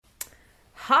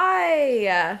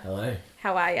Hi. Hello.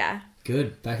 How are ya?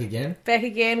 Good. Back again? Back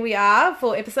again we are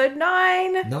for episode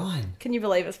 9. 9. Can you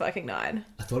believe it's fucking 9?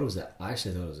 I thought it was 8. I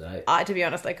actually thought it was 8. To be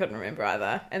honest, I couldn't remember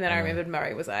either. And then I remembered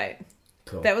Murray was 8.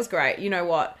 Cool. That was great. You know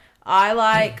what? I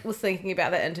was thinking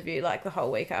about that interview the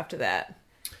whole week after that.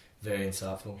 Very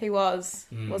insightful. He was,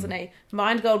 wasn't he?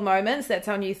 Mind Gold Moments, that's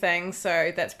our new thing,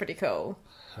 so that's pretty cool.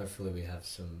 Hopefully we have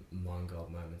some Mind Gold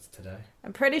moments today.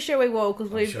 I'm pretty sure we will,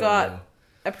 because we've got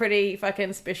a pretty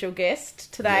fucking special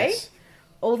guest today. Yes.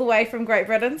 All the way from Great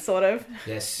Britain, sort of.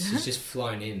 Yes, she's just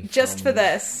flown in. Just for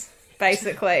this,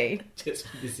 basically. Just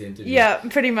for this interview. Yeah,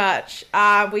 pretty much.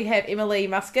 We have Emily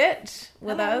Muscat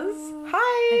with us.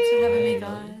 Hi. Thanks for having me,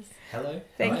 guys. Hello.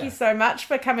 Thank you so much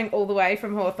for coming all the way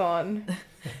from Hawthorne.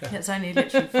 It's only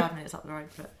literally 5 minutes up the road,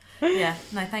 but yeah,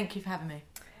 no, thank you for having me.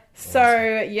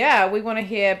 So, yeah, we want to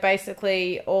hear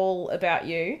basically all about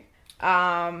you.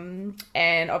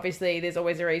 And obviously there's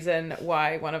always a reason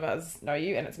why one of us know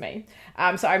you, and it's me.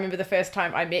 So I remember the first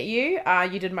time I met you,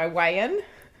 you did my weigh-in.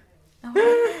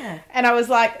 Oh, yeah. And I was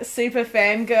like super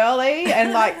fangirly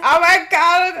and like, oh my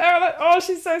God, oh,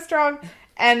 she's so strong.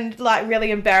 And like really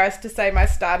embarrassed to say my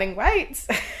starting weights.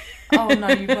 Oh, no,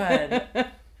 you weren't.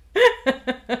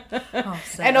 Oh,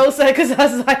 and also because I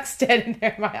was like standing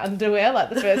there in my underwear like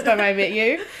the first time I met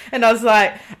you, and I was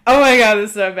like, oh my God, this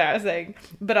is so embarrassing.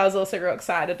 But I was also real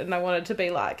excited and I wanted to be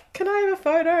like, can I have a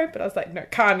photo? But I was like, no,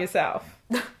 calm yourself.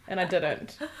 And I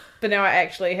didn't. But now I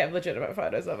actually have legitimate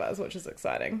photos of us, which is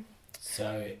exciting.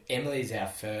 So Emily's our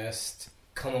first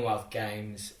Commonwealth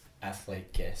Games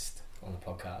athlete guest on the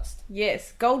podcast.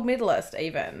 Yes, gold medalist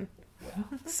even. Wow.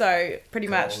 So pretty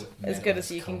much Gold as good as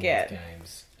you can get.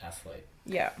 Games athlete.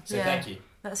 Yeah. So Yeah. thank you.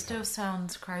 That still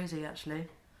sounds crazy, actually.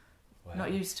 Wow.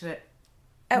 Not used to it.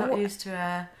 At Not wh- used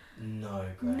to No,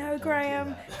 Graham. No, don't do Graham.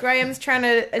 that. Graham's trying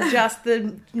to adjust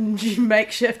the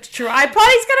makeshift tripod.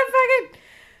 He's gonna fucking...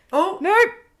 Oh,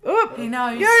 Nope. Oop. he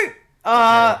knows.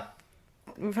 No.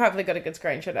 We've hopefully got a good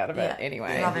screenshot out of it Yeah.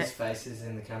 anyway. Love it. His face is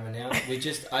in the camera now.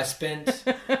 I spent...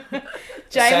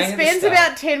 James saying at the spends start-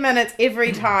 about 10 minutes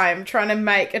every time trying to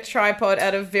make a tripod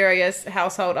out of various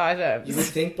household You would items.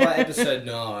 think by episode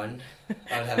 9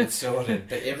 I'd have it sorted,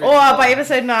 but every Or time... by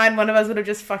episode 9, one of us would have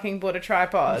just fucking bought a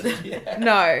tripod. Yeah.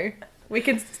 No. We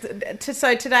can...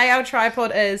 So today our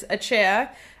tripod is a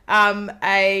chair,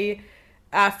 a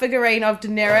figurine of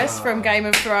Daenerys from Game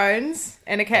of Thrones,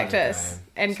 and a cactus. Graham.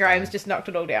 And Graham's just knocked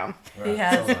it all down. Right, He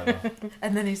has. it's all over.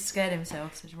 And then he's scared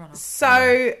himself, so he's run off.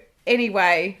 So,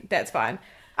 anyway, that's fine.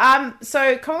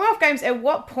 So, Commonwealth Games, at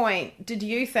what point did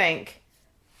you think,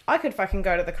 I could fucking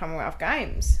go to the Commonwealth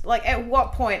Games? Like, at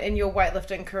what point in your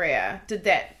weightlifting career did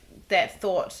that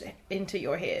thought enter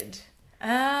your head?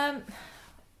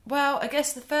 Well, I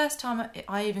guess the first time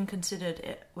I even considered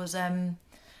it was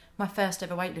my first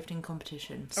ever weightlifting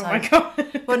competition. So, Oh my God.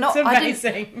 Well, not It's I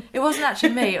amazing. didn't. It wasn't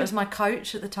actually me. It was my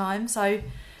coach at the time. So,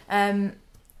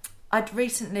 I'd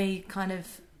recently kind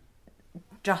of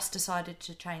just decided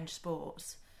to change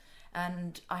sports,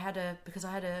 and because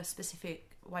I had a specific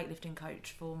weightlifting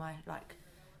coach for my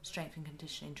strength and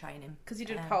conditioning training. Because you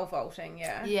did pole vaulting,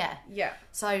 yeah? Yeah. Yeah.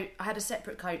 So I had a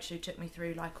separate coach who took me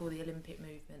through all the Olympic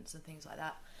movements and things like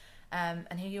that,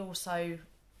 and he also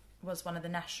was one of the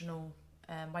national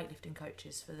weightlifting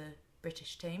coaches for the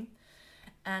British team,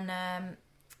 and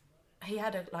he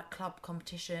had a club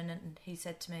competition, and he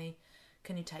said to me,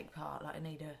 "Can you take part? I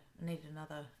need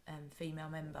another female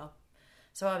member."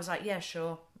 So I was like, "Yeah,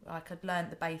 sure." I'd learnt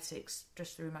the basics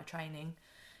just through my training,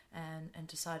 and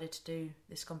decided to do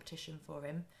this competition for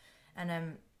him,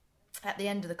 and at the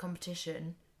end of the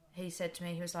competition, he said to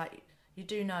me, he was like, "You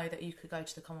do know that you could go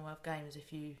to the Commonwealth Games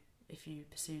if you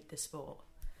pursued this sport."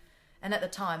 And at the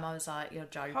time, I was like, "You're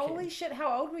joking." Holy shit,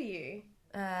 how old were you?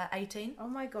 18. Oh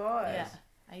my God. Yeah,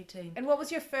 18. And what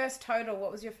was your first total?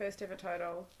 What was your first ever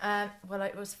total? Well,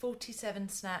 it was 47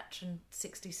 snatch and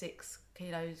 66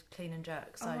 kilos clean and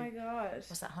jerk. So Oh my God.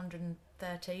 was that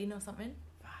 113 or something?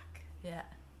 Fuck. Yeah.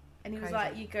 And he was Crazy.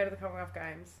 like, you go to the Commonwealth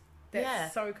Games. That's Yeah.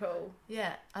 so cool.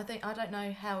 Yeah, I don't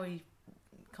know how he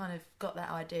kind of got that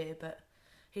idea, but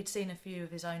he'd seen a few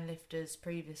of his own lifters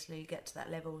previously get to that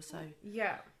level, so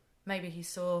Yeah. maybe he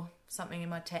saw something in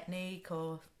my technique,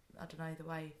 or I don't know, the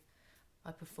way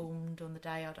I performed on the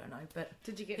day, I don't know, but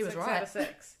Did you get He was 6 right. out of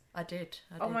 6? I did.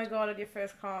 Oh my God, at your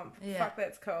first comp. Yeah. Fuck,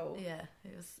 that's cool. Yeah,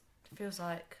 it feels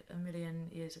like a million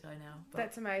years ago now. But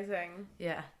That's amazing.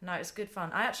 yeah, no, it's good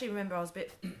fun. I actually remember I was a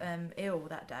bit ill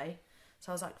that day,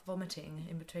 so I was vomiting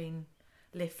in between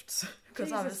lifts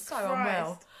because I was Jesus so Christ.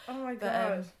 unwell. Oh my But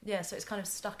God. yeah, so it's kind of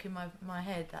stuck in my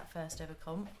head, that first ever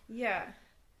comp. Yeah.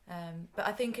 But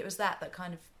I think it was that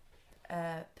kind of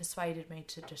persuaded me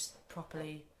to just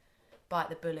properly bite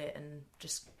the bullet and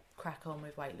just crack on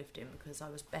with weightlifting, because I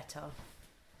was better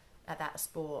at that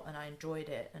sport and I enjoyed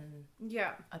it, and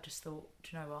Yeah. I just thought, do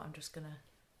you know what, I'm just gonna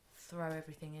throw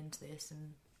everything into this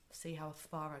and see how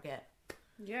far I get.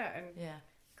 Yeah, and Yeah,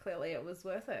 clearly it was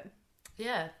worth it.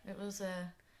 yeah, it was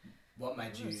What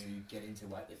made you get into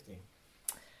weightlifting?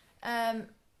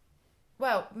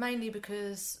 well, mainly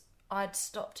because I'd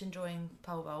stopped enjoying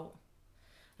pole vault.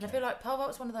 And I feel like pole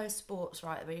vault's one of those sports,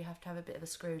 right, where you have to have a bit of a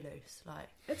screw loose. Like,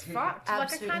 It's fucked. Like, I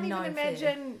Absolutely can't even no fear.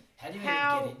 imagine How do you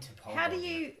how. get into pole How do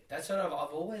vaulting? you? That's what I've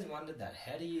always wondered that.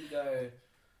 How do you go,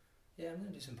 yeah, I'm going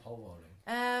to do some pole vaulting?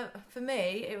 for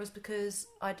me, it was because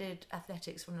I did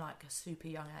athletics from like a super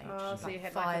young age. Oh, so like you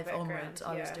had, like, a 5 background, onwards,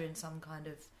 I was yeah. doing some kind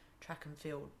of track and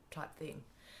field type thing.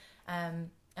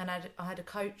 And I had a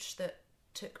coach that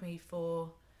took me for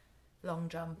long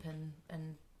jump,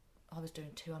 and I was doing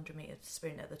 200 metre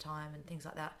sprint at the time and things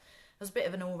like that. I was a bit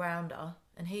of an all-rounder,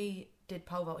 and he did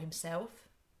pole vault himself.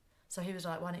 So he was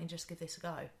like, why don't you just give this a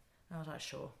go? And I was like,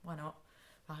 sure, why not?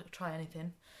 I could try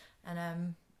anything.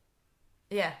 And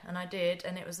yeah, and I did,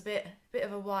 and it was a bit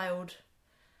of a wild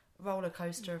roller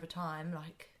coaster of a time.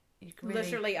 Like, you could really...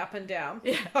 Literally up and down.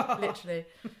 Yeah, literally.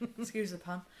 Excuse the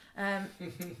pun.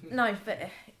 No, but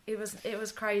it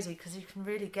was crazy, because you can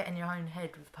really get in your own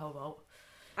head with pole vault.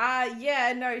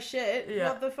 Yeah, no shit. Yeah.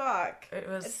 What the fuck? It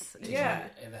was... Did Yeah.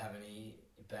 you ever have any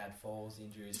bad falls,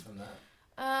 injuries from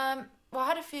that? Well, I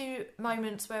had a few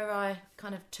moments where I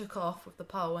kind of took off with the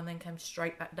pole and then came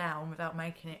straight back down without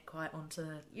making it quite onto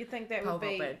the... You'd think that Pole would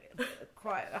be vault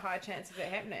quite a high chance of it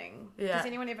happening. Yeah. Does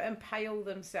anyone ever impale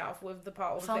themselves with the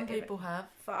pole? Does Some that ever- people have.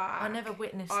 Fuck. I never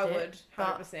witnessed I it. would,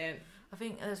 but 100%. I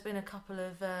think there's been a couple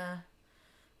of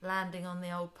landing on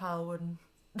the old pole and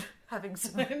having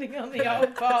some... Landing on the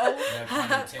old pole. No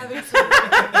pun intended.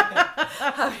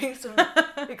 having some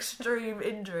extreme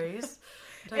injuries.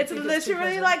 Don't It's think too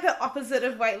literally pleasant. like the opposite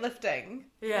of weightlifting.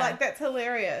 Yeah. Like, that's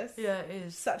hilarious. Yeah, it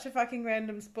is. Such a fucking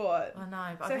random sport. I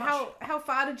know. But So I've much... how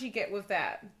far did you get with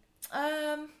that?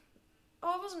 Oh,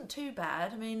 I wasn't too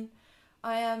bad. I mean,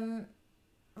 I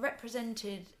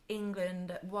represented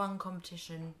England at one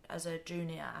competition as a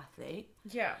junior athlete.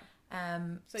 Yeah.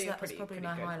 So you're that pretty, was probably pretty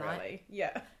my good, highlight. really.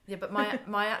 Yeah. Yeah, but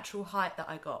my actual height that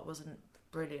I got wasn't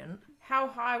brilliant. How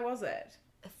high was it?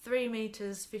 3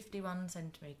 meters 51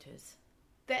 centimeters.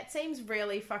 That seems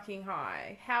really fucking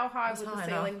high. How high That's would the high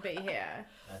ceiling be here?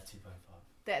 2.5.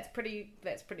 That's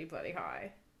pretty bloody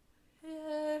high.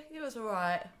 Yeah, it was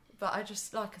alright, but I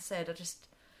just, like I said, I just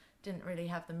didn't really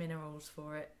have the minerals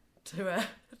for it to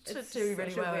It's do really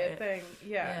such a well weird at it. thing.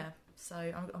 Yeah. So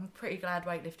I'm pretty glad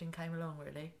weightlifting came along.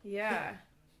 Really, Yeah.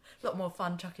 a lot more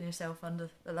fun chucking yourself under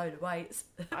a load of weights.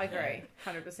 I agree.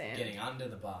 100%. Getting under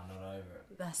the bar, not over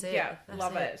it. That's it. Yeah, That's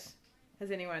love it. Has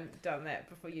anyone done that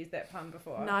before? Used that pun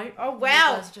before? No. Oh You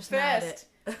wow! guys just nailed First.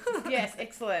 Yes,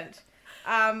 excellent.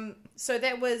 So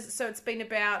it's been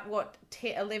about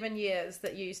 11 years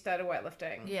that you started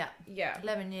weightlifting. Yeah, Yeah.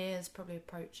 11 years, probably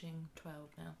approaching 12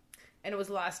 now. And it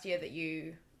was last year that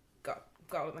you got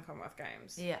gold in the Commonwealth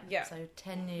Games. Yeah. Yeah. So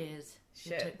 10 years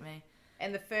Shit. it took me.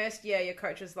 And the first year, your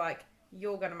coach was like,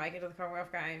 "You're going to make it to the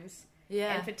Commonwealth Games."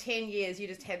 Yeah. And for 10 years, you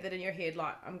just had that in your head,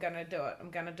 like, "I'm going to do it. I'm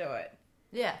going to do it."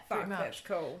 Yeah, Fuck, pretty that's much.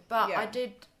 cool. But yeah.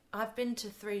 I've been to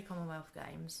 3 Commonwealth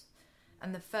Games,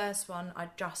 and the first one I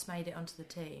just made it onto the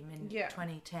team in Yeah.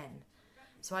 2010.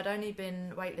 So I'd only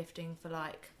been weightlifting for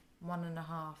like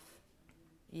 1.5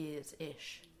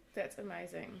 years-ish. That's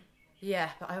amazing. Yeah,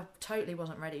 but I totally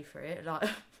wasn't ready for it. Like,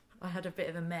 I had a bit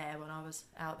of a mare when I was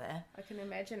out there. I can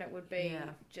imagine it would be Yeah.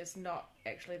 just not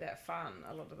actually that fun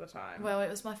a lot of the time. Well, it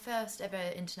was my first ever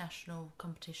international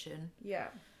competition. Yeah.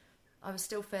 I was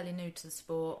still fairly new to the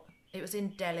sport. It was in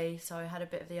Delhi, so I had a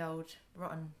bit of the old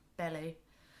rotten belly,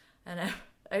 and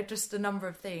just a number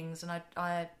of things. And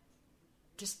I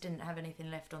just didn't have anything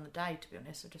left on the day, to be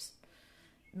honest. I just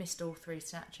missed all 3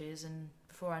 snatches, and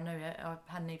before I knew it, I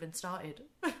hadn't even started.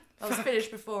 I was finished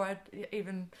before I'd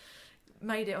even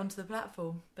made it onto the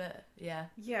platform. But yeah.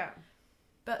 Yeah.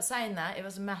 But saying that, it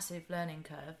was a massive learning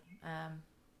curve.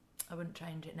 I wouldn't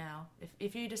change it now.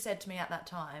 If you'd have said to me at that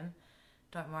time,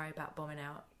 "Don't worry about bombing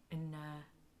out in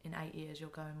 8 years, you'll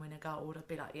go and win a gold," I'd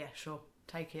be like, yeah, sure,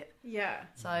 take it. Yeah.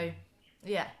 So,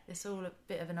 yeah, it's all a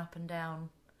bit of an up and down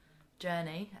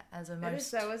journey, as a most It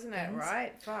is though, isn't it? things.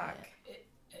 Right? Fuck.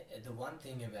 The one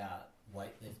thing about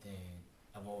weightlifting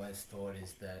I've always thought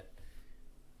is that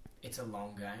it's a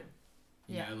long game.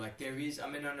 You Yeah. know, like there is, I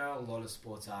mean, I know a lot of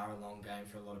sports are a long game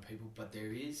for a lot of people, but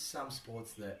there is some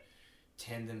sports that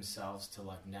tend themselves to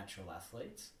like natural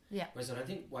athletes. Yeah. Whereas I don't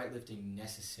think weightlifting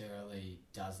necessarily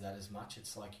does that as much.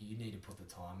 It's like you need to put the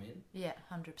time in. Yeah,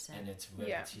 100%. And it's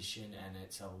repetition and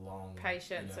it's a long...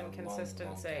 Patience and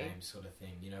consistency. Long game sort of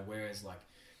thing. You know, whereas like,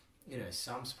 you know,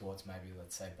 some sports, maybe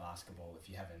let's say basketball, if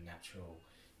you have a natural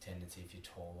tendency, if you're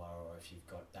taller or if you've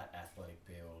got that athletic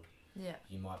build,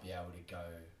 you might be able to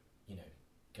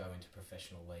go into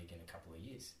professional league in a couple of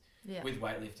years. Yeah. With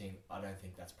weightlifting, I don't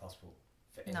think that's possible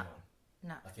for anyone.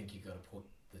 No. I think you've got to put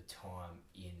the time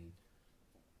in.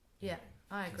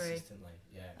 I agree. Consistently,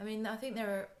 yeah. I mean, I think there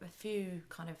are a few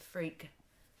kind of freak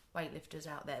weightlifters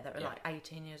out there that are like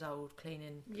 18 years old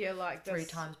cleaning like 3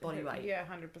 times body weight. Yeah,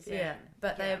 100%. Yeah,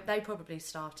 but they probably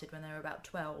started when they were about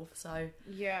 12, so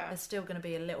there's still going to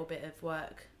be a little bit of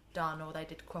work done, or they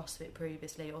did CrossFit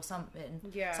previously or something.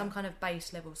 Yeah. Some kind of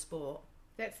base level sport.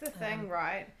 That's the thing,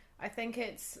 right? I think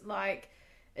it's like...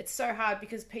 It's so hard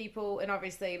because people, and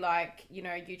obviously, like, you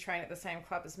know, you train at the same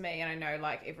club as me, and I know,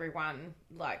 like, everyone,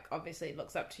 like, obviously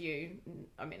looks up to you.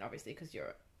 I mean, obviously, because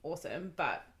you're awesome,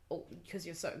 but because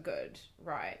you're so good,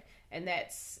 right? And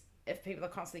that's, if people are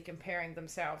constantly comparing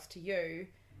themselves to you,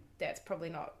 that's probably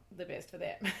not the best for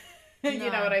them.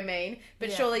 You know what I mean?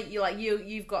 But surely,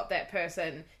 you've got that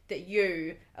person that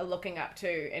you are looking up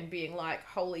to and being like,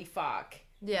 holy fuck,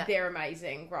 they're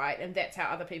amazing, right? And that's how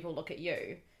other people look at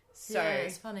you. So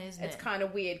it's funny, isn't it? It's kind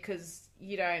of weird because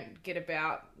you don't get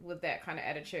about with that kind of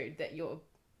attitude that you're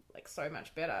like so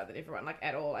much better than everyone, like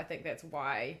at all. I think that's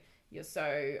why you're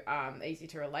so easy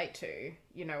to relate to.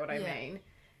 You know what I mean?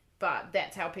 But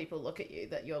that's how people look at you,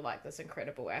 that you're like this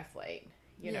incredible athlete.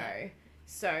 You know.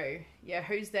 So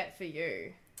who's that for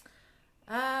you?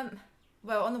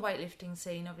 Well, on the weightlifting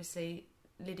scene, obviously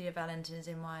Lydia Valentin is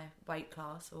in my weight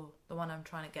class, or the one I'm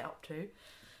trying to get up to.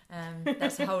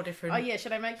 That's a whole different... Oh yeah,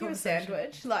 should I make you a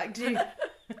sandwich? Like, do you...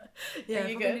 Yeah,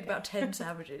 I probably need about 10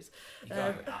 sandwiches. You're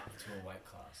going up to a weight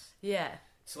class. Yeah.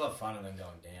 It's a lot funner than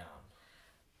going down.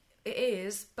 It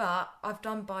is, but I've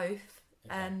done both,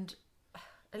 and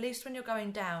at least when you're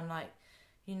going down, like,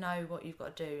 you know what you've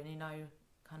got to do, and you know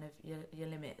kind of your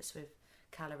limits with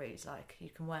calories. Like, you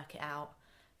can work it out,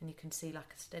 and you can see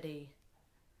like a steady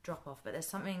drop off. But there's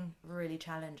something really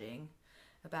challenging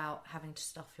about having to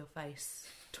stuff your face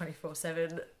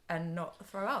 24/7 and not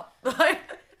throw up.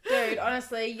 Dude,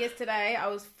 honestly, yesterday I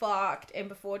was fucked, and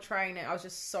before training I was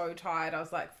just so tired. I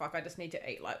was like, fuck, I just need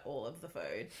to eat like all of the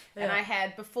food. And I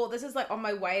had, before, this is like on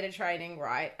my way to training,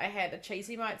 right? I had a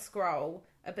Cheesy Mite scroll,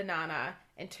 a banana,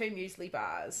 and 2 muesli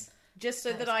bars, just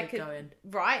so that I could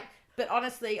right? But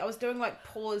honestly, I was doing like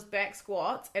pause back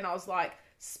squats, and I was like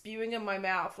spewing in my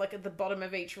mouth like at the bottom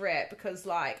of each rep because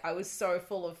like I was so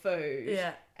full of food.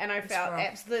 Yeah. And I felt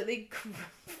absolutely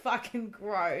fucking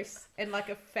gross and like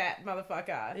a fat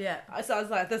motherfucker. Yeah. So I was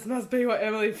like, this must be what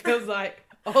Emily feels like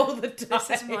all the time.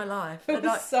 This is my life. It was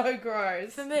like, so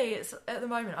gross. For me, it's at the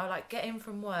moment, I like get in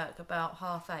from work about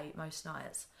 8:30 most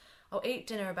nights. I'll eat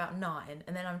dinner about 9,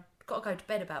 and then I've got to go to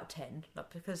bed about 10,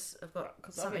 like, because I've got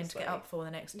something to get up for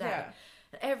the next day. Yeah.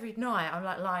 And every night I'm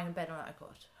like lying in bed, I'm like, oh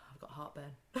God, I've got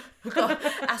heartburn. I've got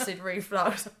acid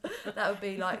reflux. That would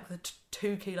be like the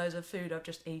 2 kilos of food I've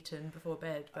just eaten before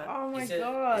bed. But oh my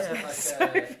God.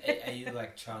 Are you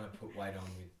like trying to put weight on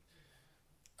with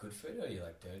good food, or are you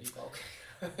like dirty bulk?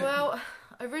 Well,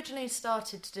 I originally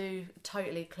started to do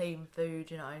totally clean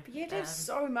food, you know. But you do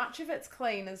so much of it's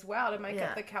clean as well to make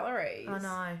up the calories. I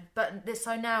know. But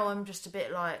so now I'm just a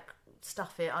bit like,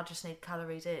 stuff it, I just need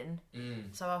calories in.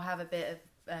 So I'll have a bit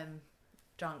of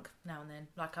junk now and then.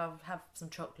 Like, I'll have some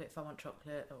chocolate if I want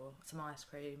chocolate, or some ice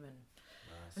cream, and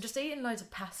I'm just eating loads of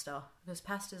pasta, because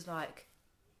pasta's like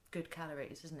good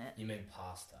calories, isn't it? You mean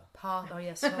pasta? Oh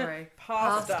yeah, sorry.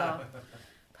 Pasta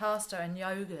and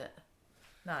yogurt.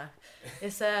 No,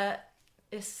 it's a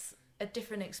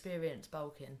different experience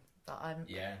bulking, but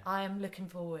I am looking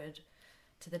forward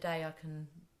to the day I can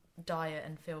diet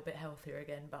and feel a bit healthier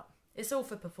again. But it's all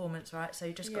for performance, right? So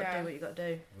you just got to do what you got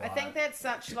to do. Right. I think that's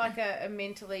such like a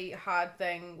mentally hard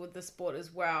thing with the sport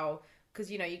as well,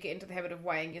 because you know you get into the habit of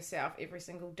weighing yourself every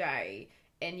single day,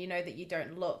 and you know that you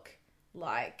don't look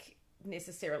like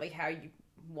necessarily how you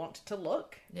want to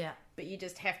look. Yeah. But you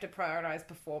just have to prioritize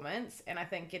performance, and I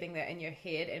think getting that in your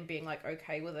head and being like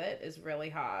okay with it is really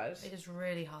hard. It is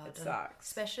really hard. It sucks,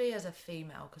 especially as a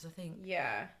female, because I think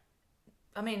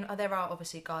I mean, there are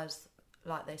obviously guys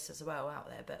like this as well out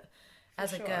there, but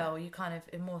as a girl, you kind of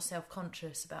are more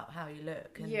self-conscious about how you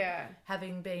look. And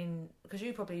having been, because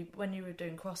you probably, when you were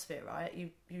doing CrossFit, right,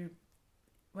 you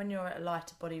when you're at a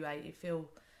lighter body weight, you feel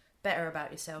better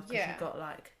about yourself because you've got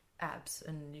like abs,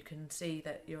 and you can see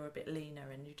that you're a bit leaner,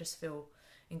 and you just feel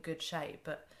in good shape.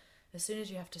 But as soon as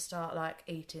you have to start like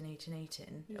eating,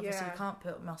 obviously you can't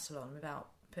put muscle on without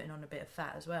putting on a bit of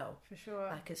fat as well. For sure.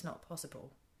 Like, it's not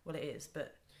possible. Well, it is,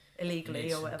 but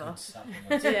illegally or whatever.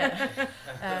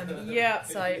 Yeah.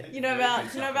 So you know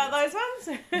about those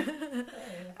ones.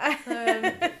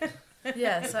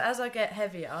 So as I get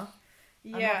heavier,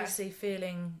 I'm obviously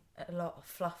feeling a lot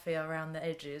fluffier around the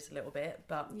edges a little bit,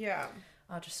 but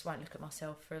I just won't look at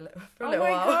myself for a little while. Oh my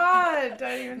god!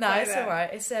 Don't even. No, say it's that. all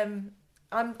right. It's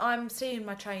I'm seeing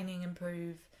my training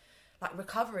improve, like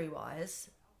recovery wise.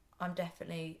 I'm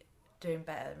definitely doing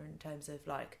better in terms of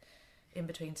like in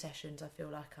between sessions. I feel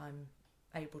like I'm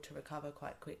able to recover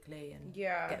quite quickly and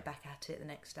get back at it the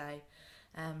next day.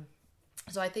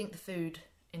 So I think the food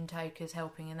intake is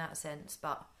helping in that sense,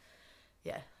 but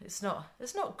it's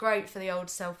not great for the old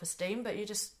self-esteem, but you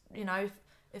just, you know,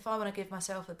 if I want to give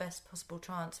myself the best possible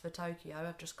chance for Tokyo,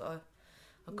 I've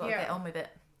got to get on with it.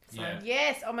 So.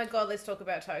 Yes. Oh my god, let's talk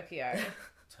about Tokyo.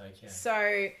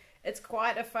 So it's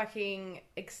quite a fucking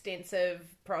extensive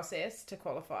process to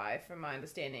qualify, from my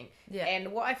understanding. Yeah.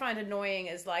 And what I find annoying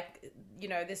is, like, you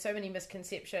know, there's so many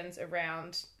misconceptions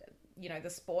around, you know, the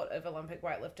sport of Olympic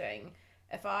weightlifting.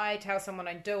 If I tell someone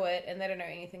I do it and they don't know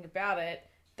anything about it,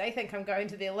 they think I'm going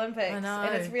to the Olympics. I know.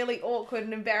 And it's really awkward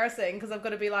and embarrassing because I've got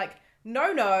to be like,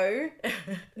 no,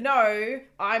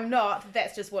 I'm not.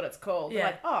 That's just what it's called. Yeah.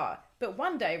 Like, oh, but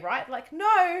one day, right? Like,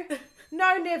 no,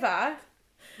 never.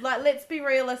 Like, let's be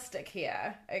realistic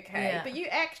here, okay? Yeah. But you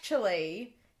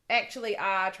actually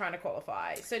are trying to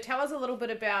qualify. So tell us a little bit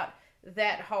about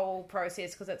that whole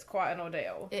process, because it's quite an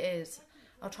ordeal. It is.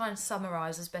 I'll try and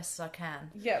summarise as best as I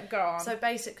can. Yeah, go on. So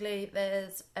basically,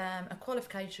 there's a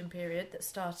qualification period that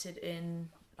started in,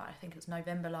 like, I think it was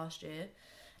November last year,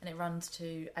 and it runs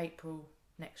to April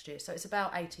next year. So it's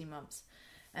about 18 months.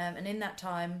 And in that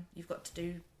time, you've got to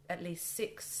do at least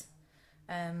 6,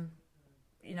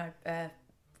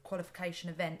 qualification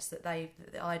events that the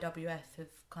IWF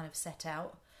have kind of set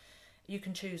out. You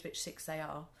can choose which 6 they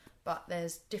are, but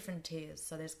there's different tiers.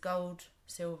 So there's gold,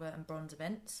 silver and bronze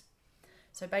events.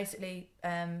 So basically,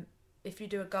 if you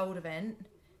do a gold event,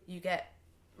 you get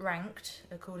ranked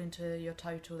according to your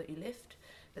total that you lift,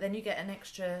 but then you get an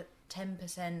extra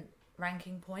 10%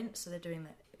 ranking points. So they're doing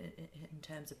that in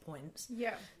terms of points.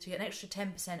 Yeah. So you get an extra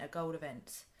 10% at gold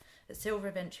events. At silver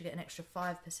events, you get an extra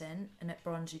 5%, and at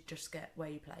bronze, you just get where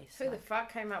you place. Who the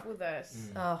fuck came up with this?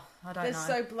 Oh, I don't know. It's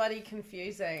so bloody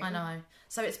confusing. I know.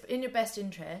 So it's in your best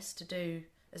interest to do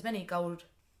as many gold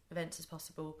events as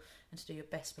possible and to do your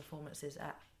best performances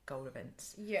at gold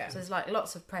events. Yeah. So there's like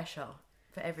lots of pressure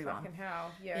for everyone. Fucking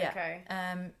hell. Yeah, okay.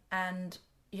 And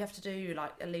you have to do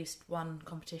like at least one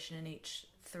competition in each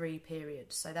 3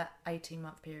 periods. So that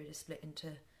 18-month period is split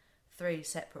into 3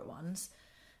 separate ones.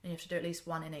 And you have to do at least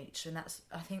one in each, and that's,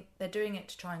 I think they're doing it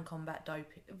to try and combat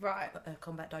doping,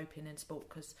 combat doping in sport,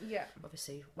 because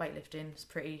obviously weightlifting is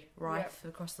pretty rife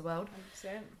across the world.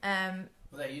 100%.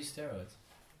 Well, they use steroids.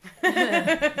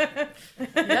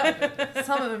 Yep,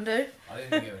 some of them do. I didn't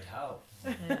think it would help.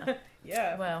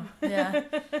 Yeah. Well, yeah.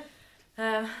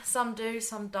 Some do,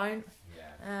 some don't.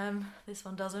 Yeah. This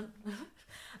one doesn't.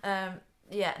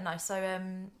 So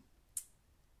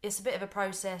it's a bit of a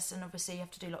process, and obviously you have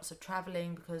to do lots of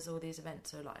travelling because all these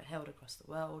events are like held across the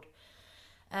world.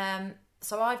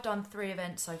 So I've done 3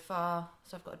 events so far,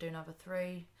 so I've got to do another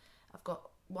 3. I've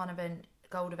got one event,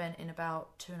 gold event, in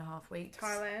about 2.5 weeks.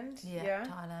 Thailand. Yeah.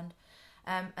 Thailand.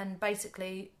 And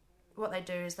basically what they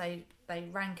do is they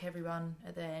rank everyone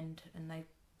at the end, and they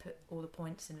put all the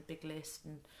points in a big list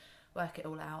and work it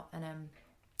all out, and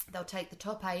they'll take the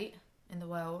top 8 in the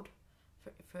world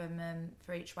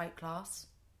for each weight class.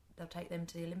 They'll take them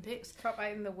to the Olympics. Top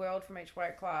 8 in the world from each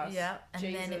weight class. Yeah, and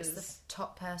Jesus. then it's the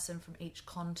top person from each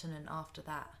continent after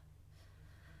that.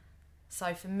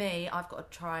 So for me, I've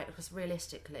got to try, because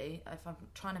realistically, if I'm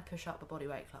trying to push up a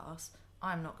bodyweight class,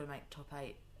 I'm not going to make top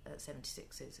 8 at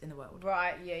 76s in the world.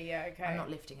 Right, yeah, okay. I'm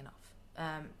not lifting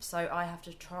enough. So I have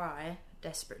to try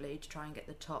desperately to try and get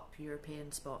the top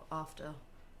European spot after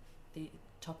the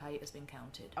top 8 has been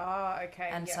counted. Oh, okay.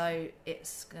 And so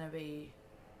it's going to be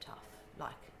tough,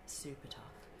 like super tough.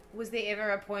 Was there ever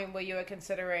a point where you were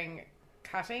considering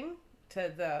cutting to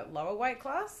the lower weight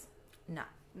class? No,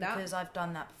 because I've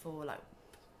done that before. Like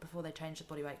before they changed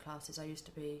the bodyweight classes, I used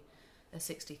to be a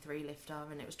 63 lifter,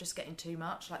 and it was just getting too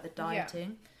much, like the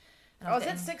dieting. Yeah. Is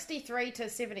it 63 to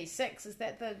 76? Is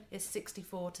that the? It's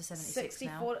 64 to 76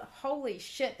 64. Now. Holy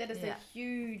shit! That is a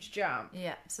huge jump.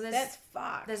 Yeah, so that's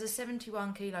fucked. There's a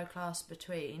 71 kilo class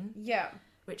between. Yeah.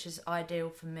 which is ideal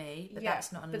for me, but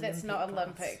that's not an Olympic that's not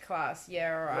Olympic class.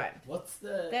 Yeah, all right. What's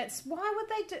the... That's... Why would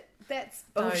they do... That's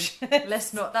Don't. bullshit.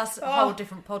 Let's not... That's a whole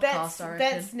different podcast, I reckon.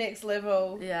 That's next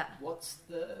level. Yeah. What's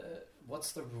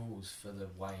the rules for the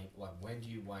weigh? Like, when do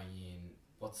you weigh in?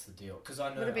 What's the deal? Because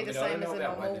I know, Would it be the I same don't know as a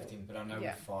about normal... weightlifting, but I know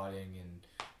with fighting and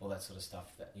all that sort of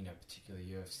stuff that, you know, particularly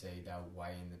UFC, they'll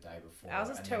weigh in the day before. Ours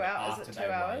is and 2 then hours. Is after it they 2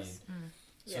 weigh hours? in.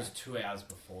 So it's 2 hours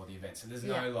before the event. So there's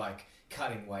Yeah. no like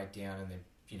cutting weight down and then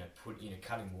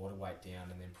cutting water weight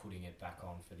down and then putting it back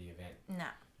on for the event. Nah,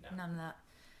 none of that.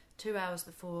 2 hours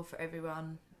before for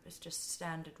everyone. It's just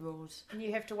standard rules. And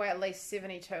you have to weigh at least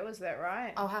 72, is that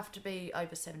right? I'll have to be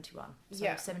over 71. So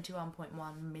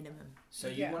 71.1 minimum. So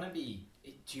you want to be...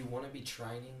 Do you want to be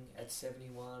training at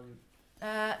 71?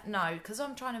 No, because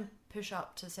I'm trying to push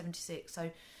up to 76.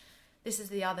 So this is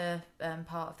the other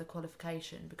part of the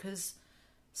qualification. Because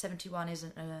 71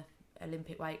 isn't an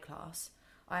Olympic weight class,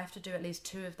 I have to do at least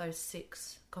 2 of those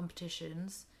 6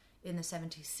 competitions in the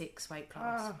 76 weight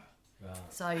class. Oh. Right.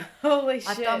 So Holy shit.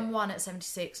 I've done one at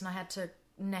 76 and I had to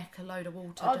neck a load of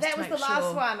water just that to was make the last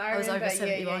sure one. I was remember. over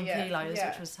 71 yeah. kilos,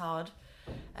 which was hard.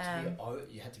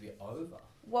 You had to be over.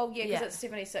 Well, yeah, because it's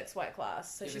 76 weight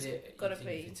class, so she's got to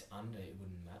be... If it's under, it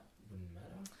wouldn't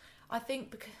matter. I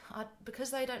think because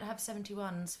they don't have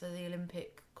 71s for the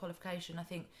Olympic qualification, I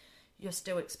think you're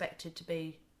still expected to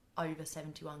be over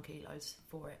 71 kilos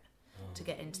for it to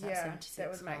get into that 76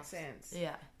 that would class. make sense.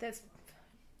 Yeah.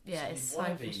 Yeah, it's so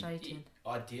frustrating.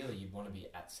 Ideally, you'd want to be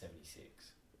at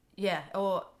 76. Yeah,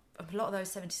 or a lot of those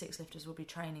 76 lifters will be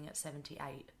training at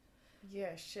 78.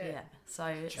 Yeah, shit. Yeah, so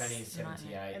it's training at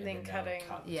 78 and then cutting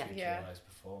cut 2 kilos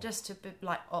before. just to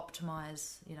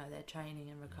optimize, their training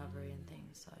and recovery and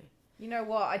things. So you know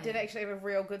what? I did actually have a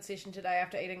real good session today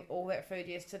after eating all that food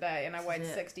yesterday, and I weighed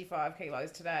 65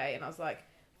 kilos today, and I was like,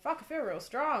 "Fuck, I feel real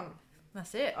strong."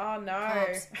 that's it. Oh no.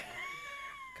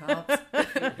 Carbs.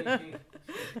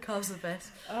 Carbs are the best.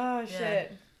 Oh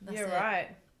shit. You're right.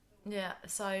 Yeah,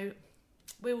 so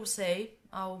we will see.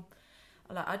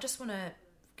 I just want to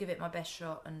give it my best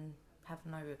shot and have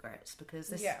no regrets, because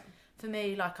this, for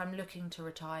me, I'm looking to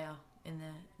retire in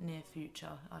the near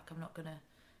future. I'm not going to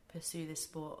pursue this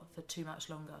sport for too much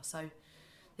longer. So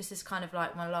this is kind of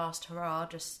like my last hurrah.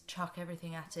 Just chuck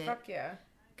everything at it. Fuck yeah.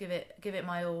 Give it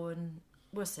my all, and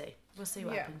we'll see. We'll see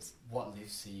what happens. What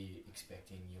lifts are you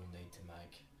expecting you'll need to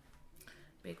make?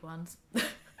 Big ones.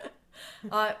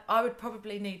 I would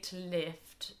probably need to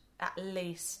lift at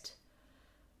least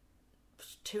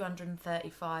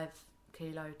 235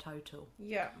 kilo total.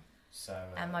 Yeah. So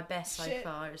and my best so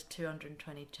far is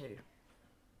 222. Okay.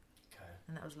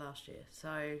 And that was last year.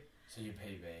 So your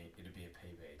PB, it'd be a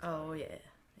PB. Oh yeah,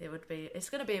 it would be. It's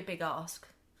going to be a big ask,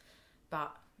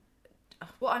 but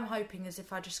what I'm hoping is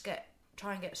if I just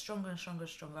try and get stronger and stronger and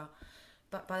stronger,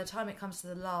 but by the time it comes to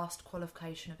the last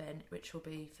qualification event, which will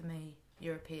be for me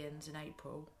Europeans in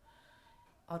April,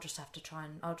 I'll just have to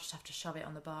shove it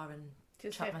on the bar and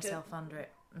just chuck myself under it.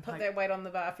 And put that weight on the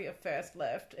bar for your first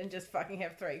lift and just fucking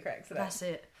have 3 cracks at it. That's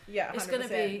it. Yeah, 100%. It's going to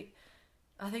be,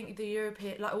 I think the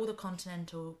European, all the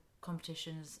continental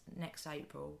competitions next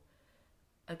April,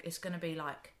 it's going to be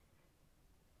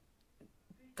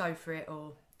go for it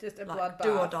or just a bloodbath.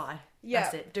 Do or die. Yeah.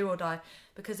 That's it. Do or die.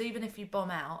 Because even if people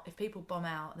bomb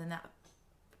out, then that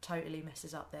totally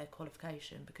messes up their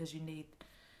qualification, because you need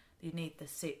the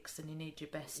 6 and you need your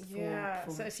best 4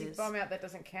 performances. So if you bomb out, that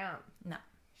doesn't count. No.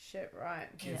 Shit, right.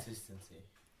 Consistency.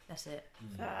 That's it.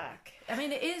 Fuck. I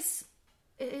mean, it is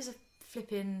a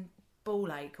flipping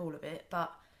ball ache, all of it,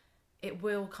 but it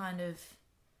will kind of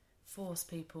force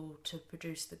people to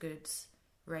produce the goods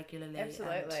regularly.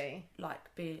 Absolutely. And,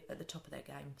 be at the top of their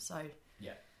game. So,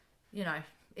 yeah.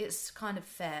 It's kind of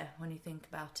fair when you think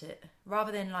about it.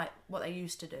 Rather than what they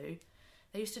used to do.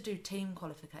 They used to do team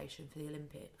qualification for the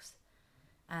Olympics.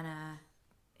 And, I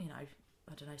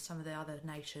don't know, some of the other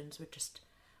nations would just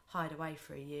hide away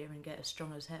for a year and get as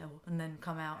strong as hell and then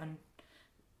come out and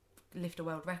lift a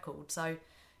world record. So,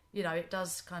 it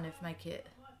does kind of make it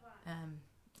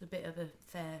a bit of a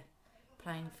fair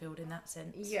playing field in that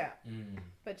sense. Yeah.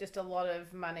 But just a lot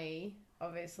of money,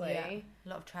 obviously. Yeah. A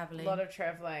lot of travelling. A lot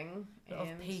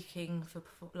of peaking for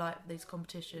these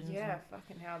competitions. Yeah,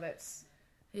 fucking hell, that's...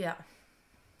 Yeah.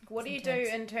 What do you do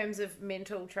in terms of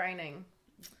mental training?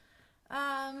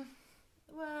 Well,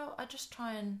 I just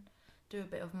try and do a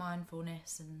bit of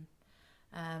mindfulness,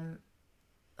 and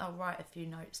I'll write a few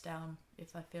notes down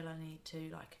if I feel I need to,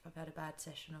 if I've had a bad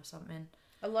session or something.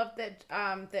 I love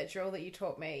that drill that you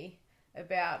taught me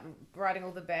about writing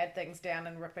all the bad things down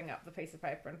and ripping up the piece of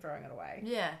paper and throwing it away.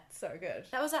 Yeah. So good.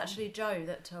 That was actually Joe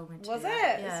that told me to Was do it?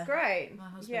 that. Yeah. It's great. My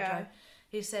husband Joe.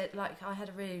 he said, like, I had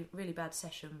a really, really bad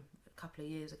session a couple of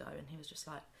years ago, and he was just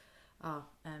like,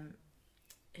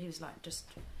 he was like, just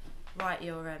write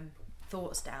your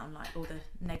thoughts down, like all the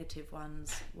negative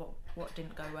ones, what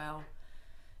didn't go well,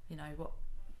 you know,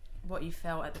 what you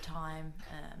felt at the time,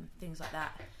 things like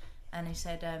that. And he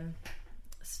said,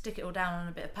 stick it all down on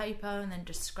a bit of paper and then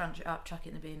just scrunch it up, chuck it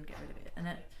in the bin, get rid of it. And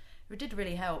it did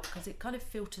really help because it kind of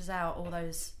filters out all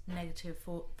those negative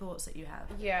thoughts that you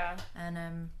have. Yeah.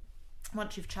 And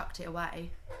once you've chucked it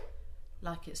away,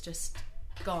 like, it's just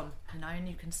gone, you know, and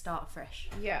you can start fresh.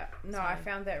 Yeah. No, I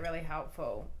found that really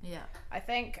helpful. Yeah. I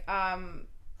think Sorry.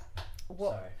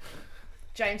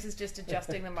 James is just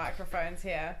adjusting the microphones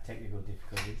here. Technical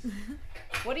difficulties.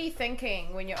 What are you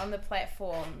thinking when you're on the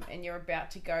platform and you're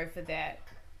about to go for that?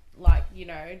 Like, you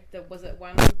know, was it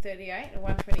 138 or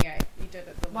 128? You did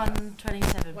it the last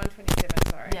 127.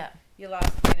 127, sorry. Yeah. Your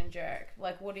last clean and jerk.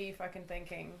 Like, what are you fucking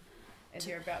thinking as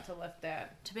you're about to lift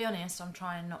that? To be honest, I'm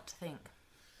trying not to think.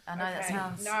 I know that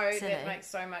sounds No, silly, that makes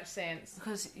so much sense.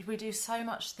 because we do so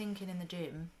much thinking in the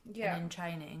gym Yeah. and in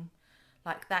training.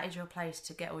 Like, that is your place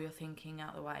to get all your thinking out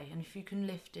of the way. And if you can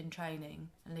lift in training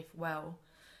and lift well,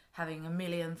 having a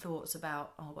million thoughts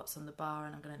about, oh, what's on the bar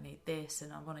and I'm going to need this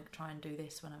and I want to try and do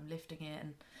this when I'm lifting it.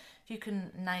 And if you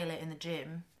can nail it in the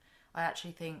gym, I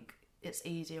actually think it's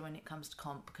easier when it comes to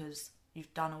comp because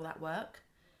you've done all that work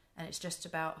and it's just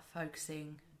about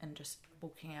focusing and just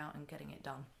walking out and getting it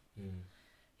done.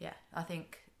 Yeah, I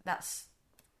think that's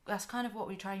kind of what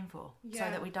we train for, so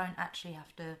that we don't actually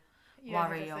have to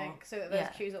worry or think, so that those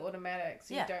cues are automatic,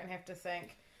 so you don't have to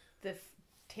think the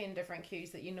 10 different cues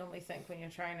that you normally think when you're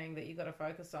training that you got to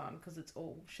focus on, because it's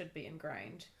all should be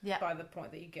ingrained by the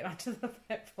point that you get onto the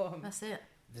platform. That's it.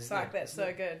 That's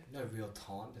so good. No real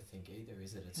time to think either,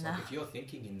 is it? It's like if you're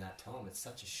thinking in that time, it's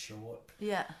such a short,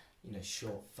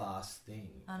 short, fast thing.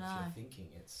 I know. If you're thinking,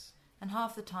 it's... And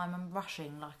half the time I'm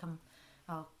rushing, like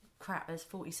oh crap, there's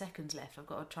 40 seconds left, I've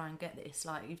got to try and get this.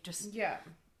 Like, you've just... Yeah.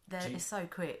 It's so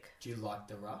quick. Do you like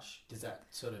the rush? Does that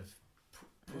sort of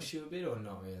push you a bit or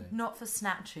not really? Not for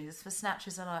snatches. For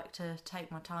snatches I like to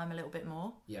take my time a little bit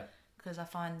more. Yeah. Because I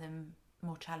find them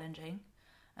more challenging.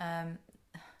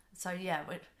 So yeah,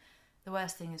 the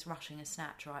worst thing is rushing a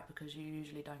snatch, right? Because you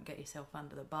usually don't get yourself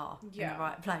under the bar in the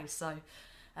right place. So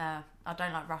I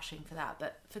don't like rushing for that.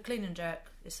 But for clean and jerk,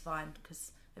 it's fine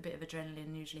because a bit of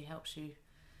adrenaline usually helps you,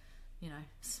 you know,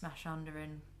 smash under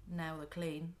and nail the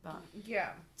clean. But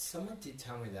someone did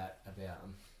tell me that about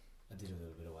I did a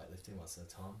little bit of weightlifting once at a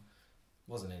time.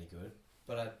 Wasn't any good,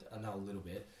 but I know a little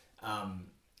bit.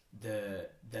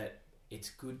 That it's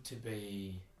good to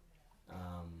be.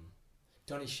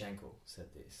 Donnie Schenkel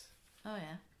said this. Oh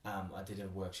yeah. I did a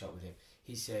workshop with him.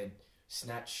 He said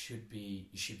snatch you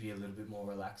should be a little bit more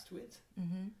relaxed with,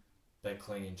 but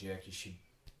clean and jerk you should,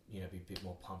 you know, be a bit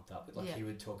more pumped up. Like he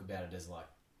would talk about it as like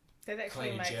that actually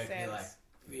clean and jerk. Sense. You like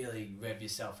really rev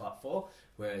yourself up for,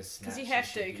 whereas because you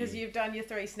have to, because you've done your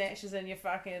 3 snatches and you're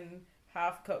fucking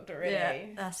half cooked already. Yeah,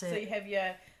 that's it. So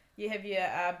you have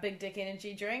your big dick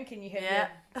energy drink and you have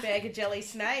your bag of jelly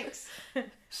snakes.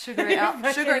 Sugar it up,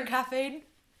 sugar and caffeine.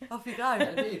 Off you go.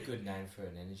 That'd be a good name for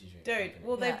an energy drink. Dude, company.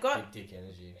 well they've got Big dick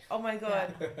energy. Oh my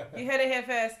god, you heard it here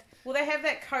first. Well, they have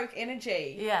that Coke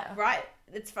energy. Yeah. Right?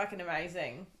 It's fucking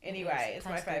amazing. Anyway, it's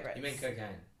my favourite. You mean cocaine?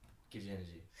 Gives you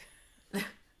energy.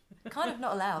 Kind of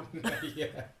not allowed.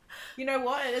 Yeah. You know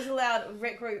what? It is allowed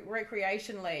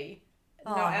recreationally,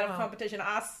 not out of competition.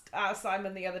 I asked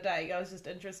Simon the other day. I was just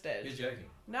interested. You're joking.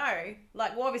 No.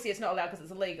 Like, well, obviously it's not allowed because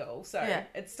it's illegal. So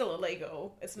it's still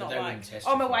illegal. It's not like,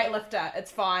 I'm a weightlifter.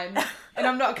 It's fine. And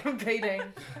I'm not competing.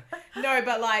 No,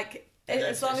 but like,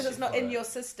 as long as it's not in your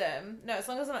system. No, as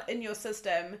long as it's not in your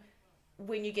system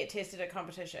when you get tested at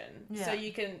competition. Yeah. So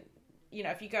you can... You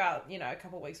know, if you go out, you know, a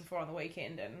couple of weeks before on the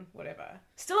weekend and whatever.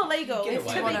 Still illegal, to be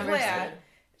clear.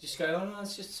 Just go, oh no,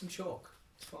 it's just some chalk.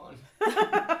 It's fine.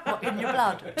 What, in your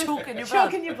blood? Chalk in your blood?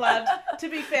 Chalk in your blood. To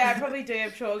be fair, I probably do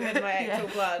have chalk in my actual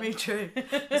blood. Me too.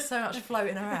 There's so much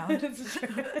floating around. It's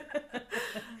true.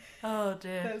 Oh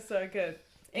dear. That's so good.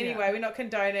 Anyway, we're not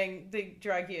condoning the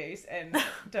drug use and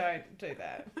don't do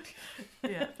that.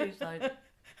 Yeah, please don't.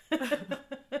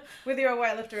 Whether you're a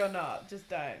weightlifter or not, just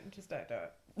don't do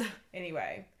it.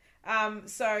 Anyway,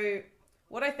 so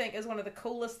what I think is one of the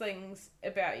coolest things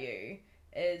about you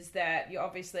is that you're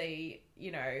obviously,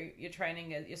 you know, your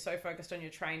training, you're so focused on your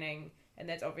training, and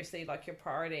that's obviously like your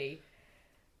priority.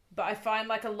 But I find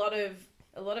like a lot of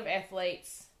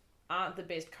athletes aren't the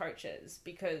best coaches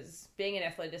because being an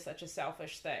athlete is such a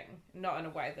selfish thing. Not in a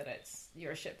way that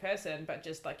you're a shit person, but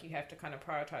just like you have to kind of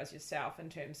prioritize yourself in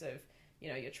terms of you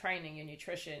know, your training, your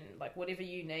nutrition, like whatever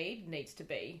you need needs to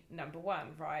be number one,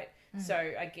 right? So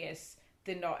I guess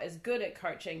they're not as good at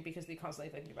coaching because they're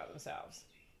constantly thinking about themselves.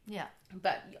 Yeah.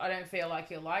 But I don't feel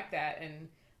like you're like that. And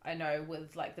I know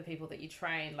with like the people that you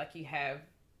train, like you have,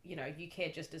 you know, you care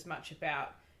just as much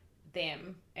about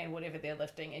them and whatever they're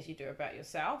lifting as you do about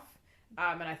yourself.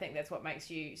 And I think that's what makes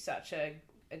you such a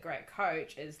great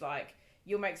coach, is like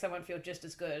you'll make someone feel just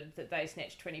as good that they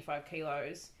snatch 25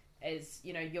 kilos as,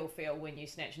 you know, you'll feel when you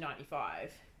snatch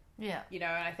 95. Yeah. You know,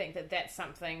 and I think that that's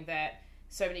something that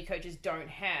so many coaches don't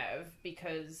have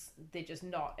because they're just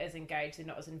not as engaged, they're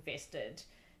not as invested.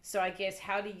 So I guess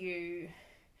how do you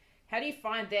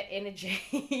find that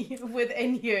energy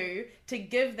within you to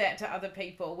give that to other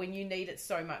people when you need it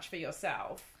so much for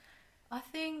yourself? I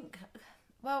think,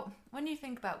 well, when you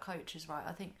think about coaches, right,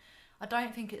 I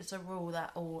don't think it's a rule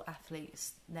that all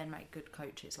athletes then make good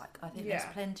coaches. Like, I think there's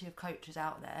plenty of coaches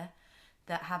out there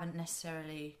that haven't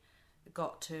necessarily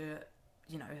got to,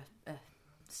 you know, a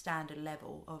standard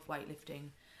level of weightlifting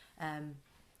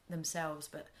themselves.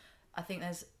 But I think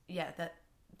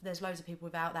there's loads of people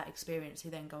without that experience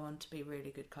who then go on to be really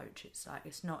good coaches. Like,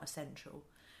 it's not essential.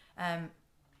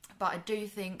 But I do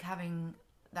think having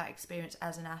that experience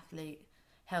as an athlete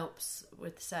helps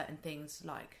with certain things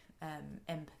like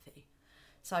empathy.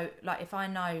 So, like, if I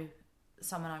know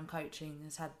someone I'm coaching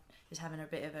is having a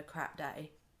bit of a crap day,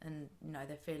 and you know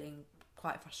they're feeling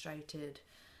quite frustrated,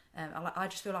 I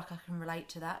just feel like I can relate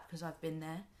to that because I've been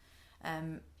there,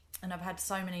 and I've had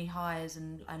so many highs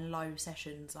and low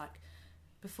sessions. Like,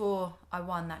 before I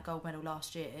won that gold medal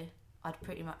last year, I'd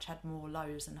pretty much had more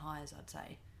lows than highs, I'd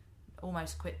say.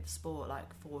 Almost quit the sport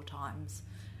like 4 times.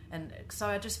 And so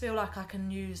I just feel like I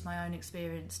can use my own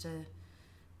experience to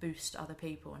boost other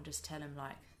people and just tell them,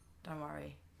 like, don't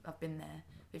worry, I've been there.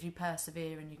 If you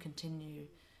persevere and you continue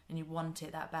and you want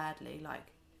it that badly, like,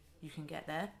 you can get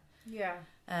there. Yeah.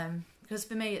 Because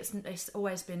for me, it's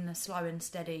always been a slow and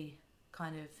steady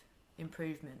kind of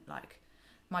improvement. Like,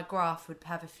 my graph would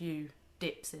have a few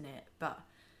dips in it, but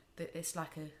it's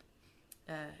like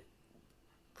a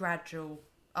gradual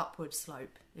upward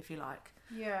slope, if you like.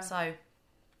 Yeah. So I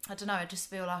don't know, I just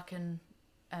feel I can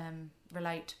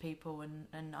relate to people,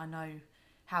 and I know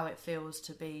how it feels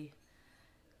to be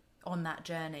on that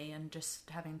journey and just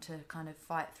having to kind of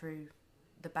fight through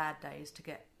the bad days to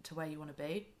get to where you want to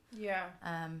be. Yeah.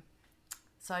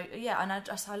 So yeah, and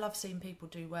I love seeing people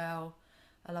do well.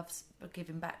 I love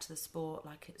giving back to the sport.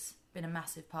 Like, it's been a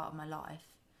massive part of my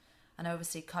life, and I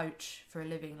obviously coach for a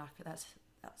living. Like,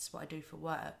 that's what I do for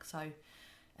work. So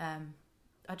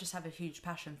I just have a huge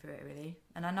passion for it, really.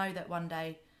 And I know that one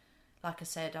day, like I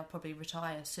said, I'll probably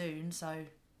retire soon. So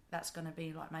that's going to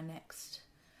be like the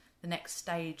next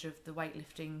stage of the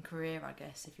weightlifting career, I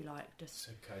guess, if you like. Just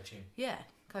so coaching. Yeah,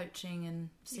 coaching and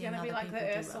seeing other people do well. You're going to be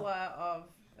like the Ursula of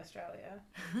Australia.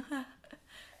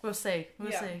 We'll see.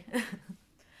 We'll see.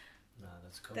 No,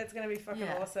 that's cool. That's going to be fucking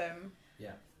awesome.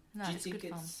 Yeah. No, do you it's think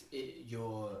good fun.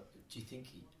 Do you think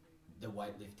the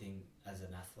weightlifting as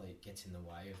an athlete gets in the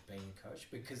way of being a coach?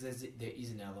 Because there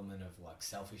is an element of like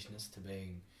selfishness to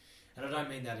being, and I don't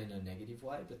mean that in a negative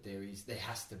way, but there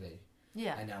has to be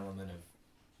an element of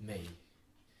me,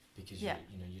 because you're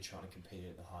trying to compete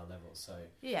at the high level. So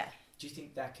do you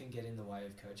think that can get in the way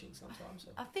of coaching sometimes?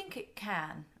 I think it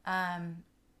can.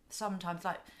 Sometimes,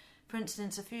 like, for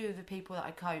instance, a few of the people that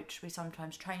I coach, we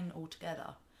sometimes train all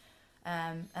together,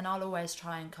 and I'll always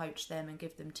try and coach them and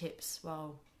give them tips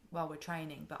while we're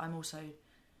training, but I'm also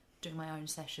doing my own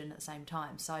session at the same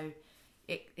time. So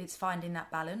it's finding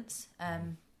that balance.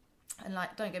 And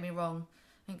like, don't get me wrong,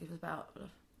 I think it was about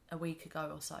a week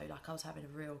ago or so, like, I was having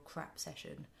a real crap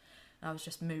session and I was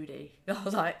just moody. I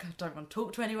was like, I don't want to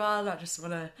talk to anyone, I just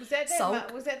want to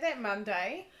sulk. Was that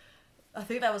Monday? I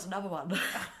think that was another one.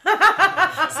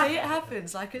 See, it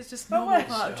happens. Like, it's just normal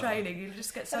part of training. You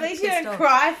just get so at least pissed you didn't off.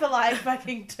 cry for like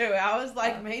fucking 2 hours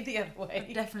like me the other week.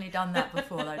 I've definitely done that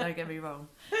before, though, don't get me wrong.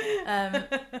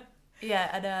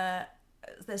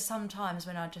 There's some times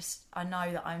when I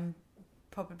know that I'm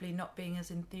probably not being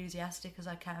as enthusiastic as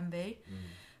I can be.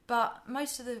 But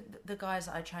most of the guys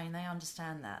that I train, they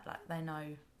understand that. Like, they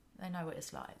know what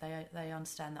it's like. They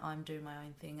understand that I'm doing my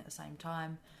own thing at the same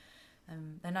time.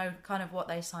 They know kind of what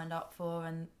they signed up for,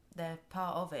 and they're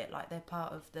part of it. Like, they're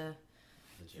part of the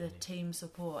team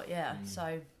support. Yeah.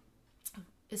 So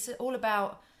it's all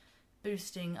about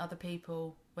boosting other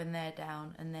people when they're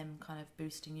down, and them kind of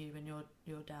boosting you when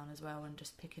you're down as well, and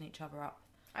just picking each other up.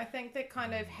 I think that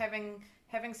kind of having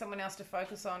someone else to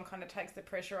focus on kind of takes the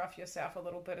pressure off yourself a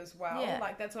little bit as well. Yeah.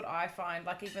 Like, that's what I find.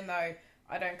 Like, even though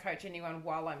I don't coach anyone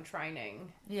while I'm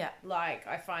training, yeah, like,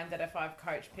 I find that if I've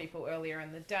coached people earlier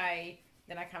in the day,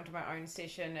 then I come to my own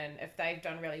session, and if they've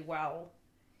done really well,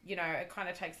 you know, it kind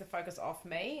of takes the focus off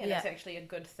me, and it's actually a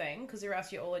good thing, because or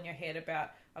else you're all in your head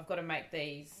about, I've got to make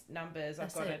these numbers,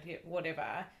 I've got to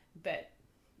whatever, but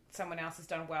someone else has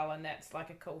done well, and that's like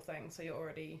a cool thing, so you're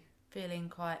already feeling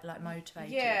quite like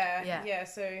motivated. Yeah,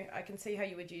 so I can see how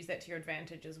you would use that to your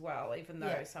advantage as well, even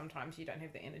though sometimes you don't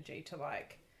have the energy to,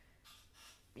 like,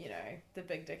 you know, the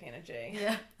big dick energy.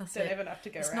 Yeah, that's don't have enough to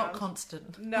go around. It's not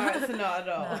constant. No, it's not at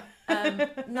all.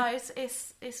 No,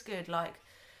 it's good. Like,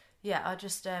 yeah, I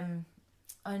just I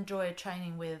enjoy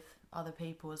training with other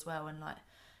people as well, and like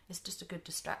it's just a good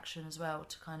distraction as well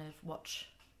to kind of watch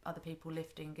other people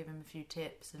lifting, give them a few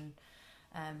tips, and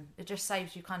it just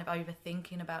saves you kind of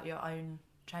overthinking about your own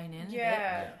training.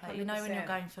 Yeah, like, you know, when you're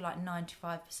going for like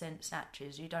 95%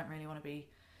 snatches, you don't really want to be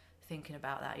thinking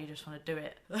about that. You just want to do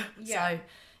it. So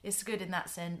it's good in that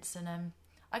sense, and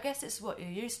I guess it's what you're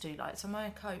used to. Like, so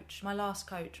my last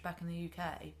coach back in the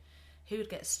UK, he would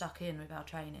get stuck in with our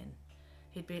training.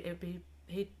 He'd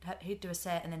do a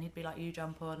set, and then he'd be like, "You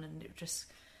jump on," and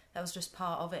that was just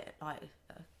part of it. Like,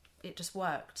 it just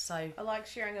worked. So I like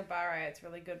sharing a bar. It's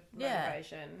really good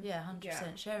motivation. Yeah,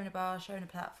 100%. Sharing a bar, sharing a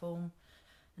platform,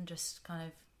 and just kind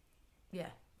of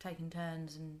taking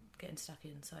turns and getting stuck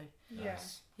in. So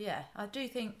I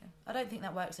don't think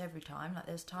that works every time. Like,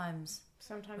 there's times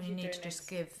sometimes when you need to just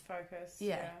give focus.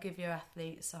 Give your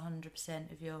athletes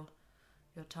 100% of your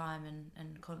time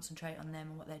and concentrate on them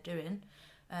and what they're doing.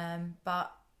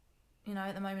 But you know,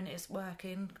 at the moment it's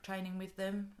working, training with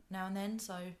them now and then.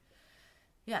 So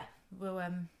yeah, we'll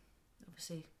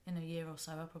obviously in a year or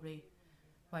so I probably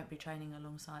won't be training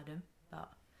alongside them,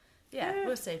 but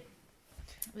we'll see.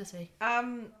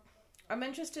 I'm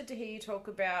interested to hear you talk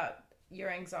about your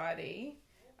anxiety,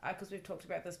 because we've talked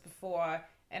about this before,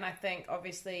 and I think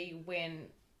obviously when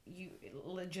you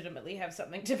legitimately have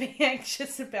something to be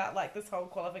anxious about, like this whole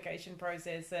qualification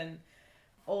process and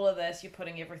all of this, you're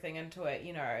putting everything into it,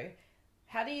 you know,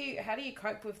 how do you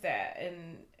cope with that?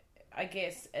 And I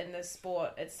guess in this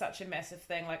sport it's such a massive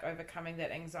thing, like overcoming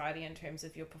that anxiety in terms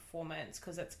of your performance,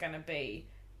 because it's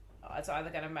either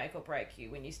going to make or break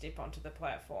you when you step onto the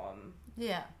platform.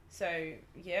 So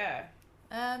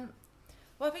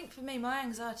well, I think for me, my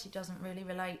anxiety doesn't really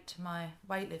relate to my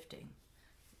weightlifting,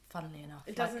 funnily enough.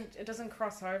 It doesn't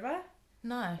cross over?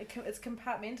 No. It's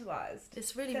compartmentalised.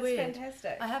 It's really weird. That's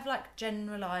fantastic. I have like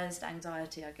generalised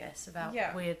anxiety, I guess, about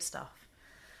weird stuff.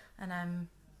 And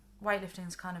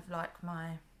weightlifting's kind of like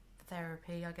my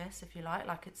therapy, I guess, if you like.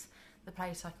 Like, it's the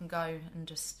place I can go and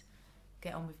just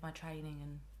get on with my training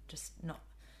and just not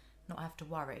have to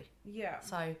worry.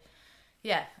 So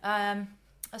I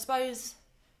suppose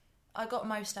I got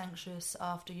most anxious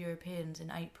after Europeans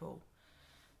in April,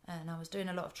 and I was doing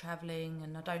a lot of travelling,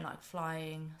 and I don't like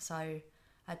flying, so I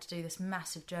had to do this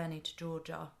massive journey to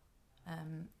Georgia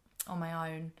on my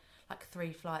own, like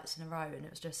 3 flights in a row, and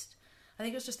I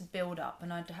think it was just a build up,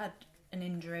 and I'd had an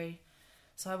injury,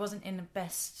 so I wasn't in the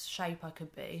best shape I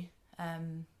could be.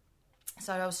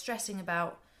 So I was stressing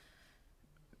about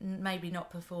maybe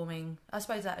not performing. I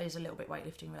suppose that is a little bit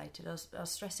weightlifting related. I was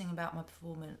stressing about my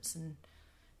performance and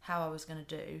how I was going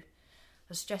to do. I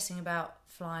was stressing about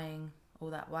flying all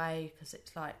that way, because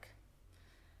it's like,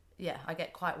 I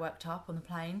get quite worked up on the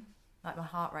plane. Like, my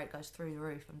heart rate goes through the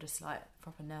roof. I'm just like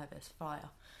proper nervous flyer.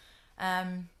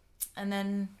 And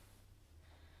then,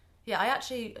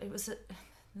 it was the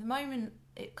moment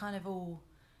it kind of all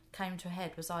came to a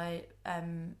head was I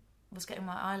was getting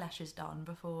my eyelashes done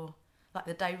before, like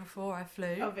the day before I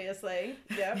flew. Obviously,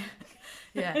 yeah.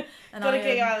 And got to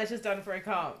get your eyelashes done for a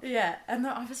comp. Yeah, and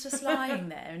I was just lying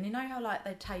there, and you know how like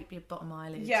they tape your bottom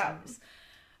eyelids? Yeah.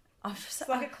 It's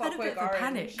like a Clockwork Orange.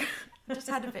 Panic. I just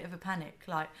had a bit of a panic.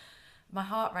 Like, my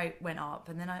heart rate went up,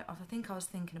 and then I think I was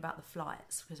thinking about the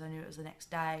flights, because I knew it was the next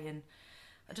day, and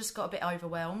I just got a bit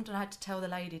overwhelmed, and I had to tell the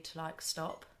lady to like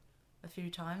stop a few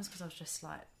times, because I was just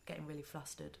like getting really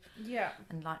flustered.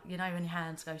 And like, you know, when your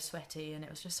hands go sweaty, and it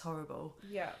was just horrible.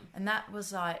 And that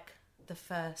was like the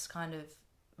first kind of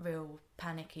real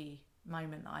panicky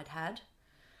moment that I'd had.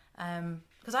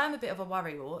 Because I am a bit of a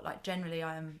worrywart. Like, generally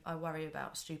I worry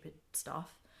about stupid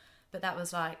stuff, but that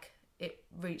was like, it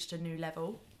reached a new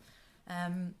level.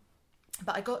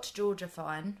 But I got to Georgia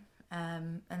fine,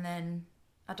 and then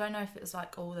I don't know if it was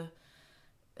like all the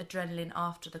adrenaline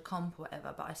after the comp or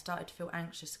whatever, but I started to feel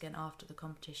anxious again after the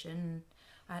competition.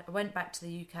 I went back to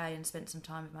the UK and spent some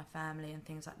time with my family and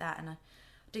things like that, and I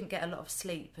didn't get a lot of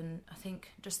sleep, and I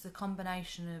think just the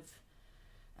combination of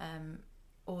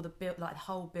all the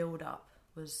whole build up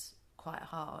was quite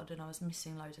hard, and I was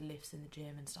missing loads of lifts in the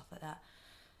gym and stuff like that,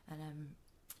 and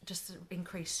just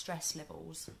increased stress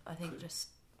levels. I think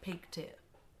peaked it.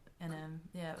 And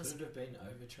it was. Could it have been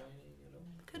overtraining at all?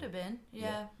 Could have been,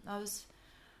 yeah. I was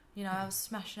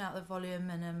smashing out the volume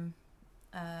and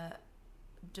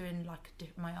doing like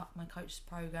my coach's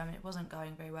program, and it wasn't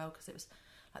going very well because it was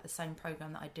like the same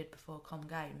program that I did before Com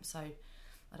Games. So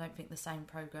I don't think the same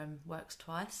program works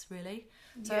twice, really.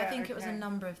 So I think it was a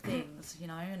number of things,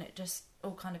 and it just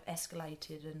all kind of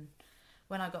escalated. And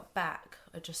when I got back,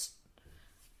 I just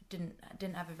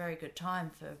didn't have a very good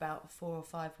time for about 4 or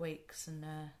 5 weeks. And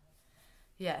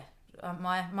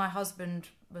my husband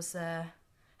was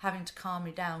having to calm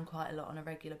me down quite a lot on a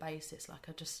regular basis. Like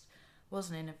I just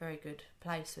wasn't in a very good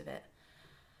place with it.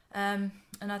 And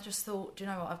I just thought, do you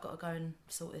know what, I've got to go and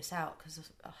sort this out because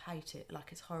I hate it.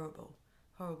 Like it's horrible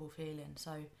feeling.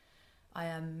 So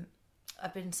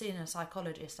I've been seeing a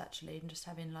psychologist actually, and just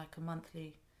having like a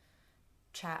monthly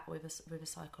chat with a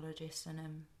psychologist,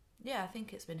 and I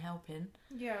think it's been helping.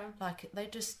 Yeah. Like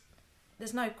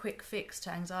there's no quick fix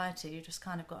to anxiety. You just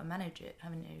kind of got to manage it,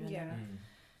 haven't you?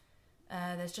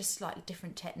 And, there's just like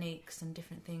different techniques and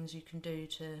different things you can do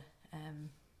to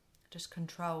just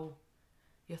control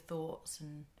your thoughts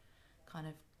and kind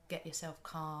of get yourself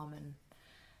calm.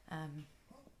 And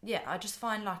I just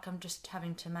find like I'm just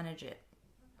having to manage it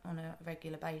on a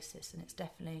regular basis, and it's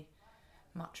definitely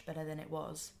much better than it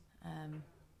was.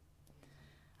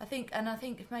 I think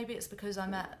maybe it's because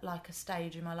I'm at like a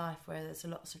stage in my life where there's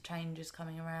lots of changes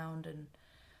coming around, and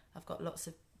I've got lots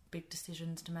of big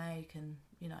decisions to make, and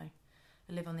I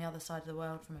live on the other side of the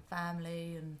world from a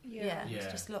family, and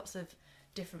it's just lots of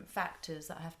different factors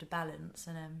that I have to balance,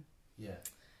 and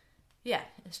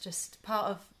it's just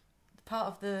part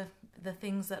of the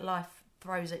things that life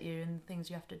throws at you and the things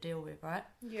you have to deal with, right?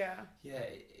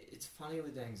 It's funny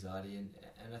with anxiety, and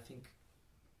I think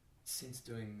since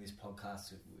doing this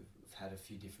podcast we've had a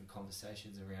few different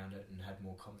conversations around it and had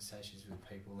more conversations with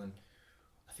people, and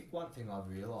I think one thing I've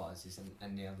realised is,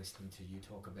 and now listening to you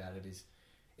talk about it, is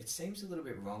it seems a little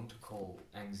bit wrong to call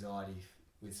anxiety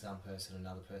with some person,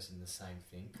 another person, the same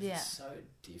thing. It's so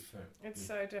different. It's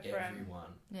so different.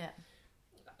 Everyone. Yeah.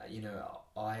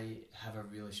 I have a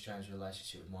really strange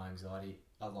relationship with my anxiety.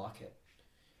 I like it.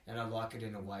 And I like it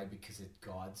in a way because it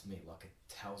guides me. Like it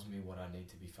tells me what I need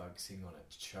to be focusing on.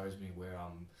 It shows me where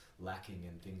I'm lacking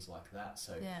and things like that.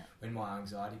 So when my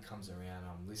anxiety comes around,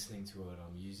 I'm listening to it,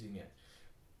 I'm using it.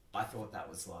 I thought that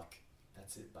was like,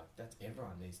 that's it. Like that's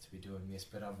everyone needs to be doing this.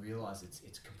 But I've realised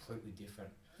it's completely different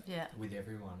with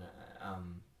everyone.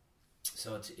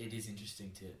 So it is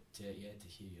interesting to hear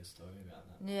your story about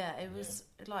that. Yeah, it was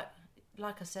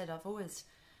like I said, I've always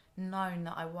known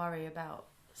that I worry about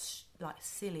like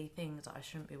silly things that I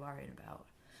shouldn't be worrying about.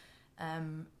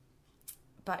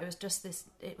 But it was just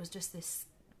this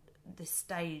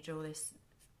stage or this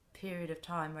period of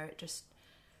time where it just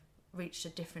reached a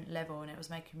different level, and it was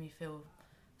making me feel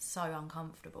so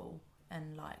uncomfortable,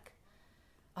 and like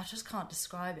I just can't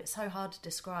describe it. It's so hard to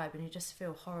describe, and you just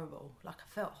feel horrible. Like I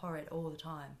felt horrid all the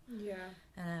time.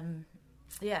 And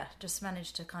just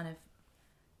managed to kind of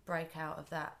break out of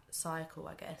that cycle,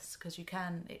 I guess, because you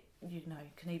can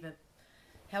either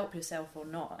help yourself or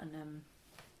not. And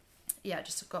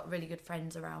just got really good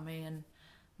friends around me, and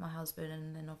my husband,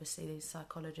 and then obviously these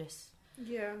psychologists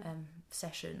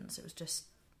sessions. It was just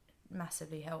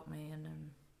massively helped me,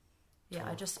 and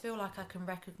I just feel like I can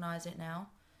recognise it now.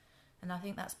 And I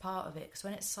think that's part of it, because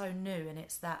when it's so new and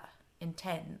it's that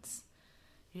intense,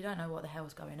 you don't know what the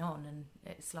hell's going on, and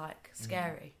it's like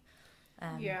scary.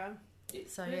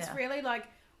 It's really like,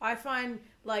 I find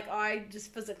like I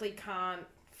just physically can't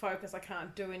focus. I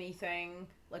can't do anything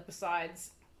like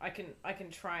besides I can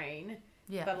train.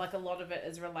 But like a lot of it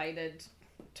is related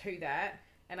to that.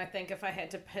 And I think if I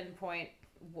had to pinpoint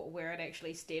where it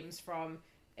actually stems from,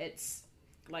 it's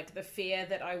like the fear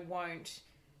that I won't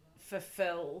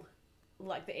fulfill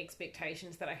like the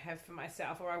expectations that I have for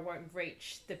myself, or I won't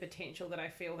reach the potential that I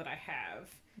feel that I have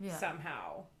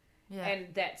somehow. And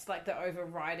that's like the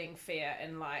overriding fear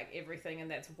in like everything, and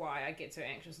that's why I get so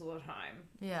anxious all the time.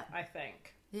 I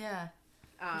think.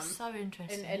 It's so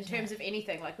interesting. In terms of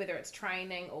anything, like whether it's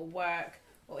training or work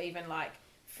or even like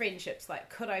friendships, like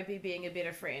could I be being a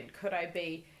better friend? Could I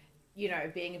be,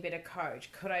 being a better coach?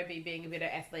 Could I be being a better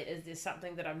athlete? Is there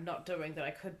something that I'm not doing that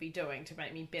I could be doing to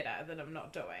make me better that I'm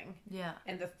not doing?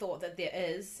 And the thought that there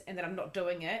is and that I'm not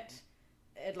doing it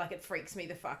freaks me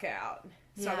the fuck out.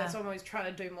 So that's why I'm always trying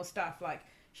to do more stuff. Like,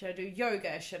 should I do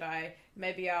yoga?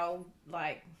 I'll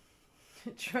like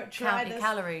try count this.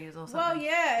 Calories or something. Well,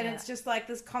 and it's just like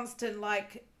this constant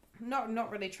like not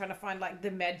really trying to find like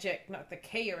the magic, not the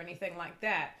key or anything like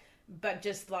that, but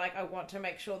just like I want to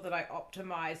make sure that I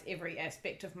optimize every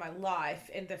aspect of my life,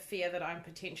 and the fear that I'm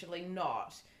potentially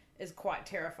not is quite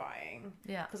terrifying.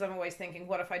 Yeah. Because I'm always thinking,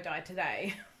 what if I die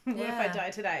today? What if I die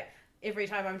today? Every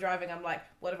time I'm driving, I'm like,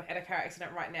 what if I had a car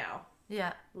accident right now?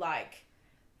 Yeah. Like...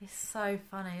 It's so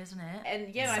funny, isn't it?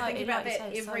 And yeah, I think about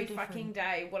that every fucking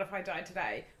day. What if I died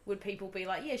today? Would people be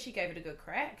like, yeah, she gave it a good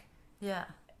crack? Yeah.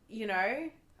 You know?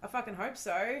 I fucking hope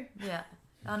so. Yeah.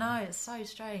 I know, it's so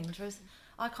strange.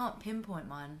 I can't pinpoint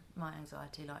my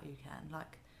anxiety like you can.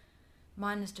 Like,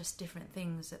 mine is just different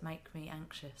things that make me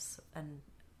anxious, and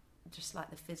just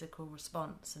like the physical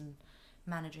response and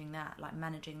managing that, like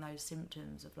managing those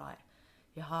symptoms of like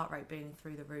your heart rate being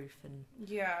through the roof, and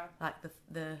like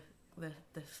the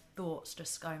thoughts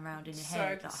just going around in your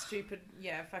head. So stupid,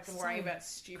 fucking worrying about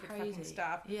stupid fucking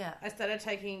stuff. Yeah. I started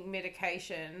taking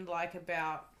medication like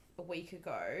about a week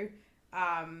ago,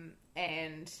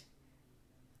 and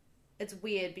it's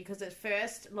weird because at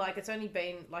first, like, it's only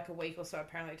been like a week or so,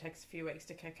 apparently it takes a few weeks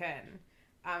to kick in.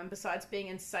 Besides being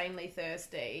insanely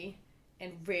thirsty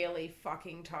and really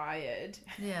fucking tired.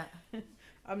 Yeah.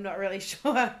 I'm not really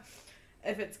sure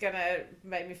if it's gonna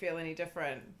make me feel any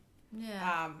different.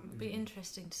 Yeah. It'll be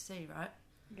interesting to see, right?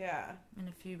 Yeah. In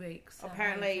a few weeks.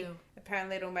 Apparently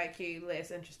it'll make you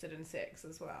less interested in sex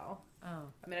as well. Oh.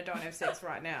 I mean, I don't have sex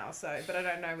right now, but I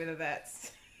don't know whether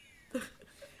that's...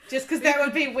 Just because that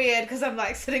would be weird, because I'm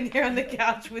like sitting here on the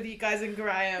couch with you guys and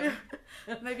Graham.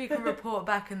 Maybe you can report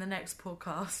back in the next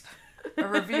podcast. A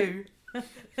review.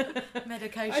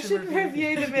 Medication I should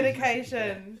review the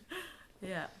medication.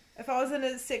 Yeah. If I was in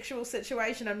a sexual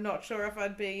situation, I'm not sure if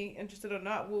I'd be interested or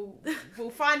not. We'll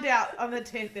find out on the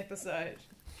 10th episode.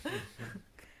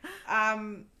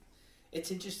 It's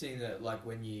interesting that, like,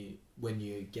 when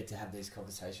you get to have these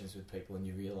conversations with people and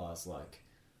you realise, like,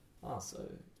 oh, so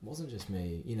it wasn't just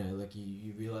me, you know, like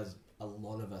you realise a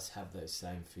lot of us have those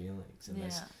same feelings and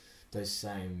those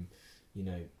same, you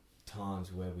know,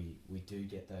 times where we do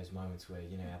get those moments where,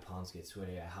 you know, our palms get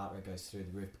sweaty, our heart rate goes through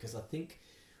the roof, because I think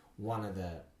one of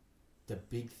the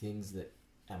big things that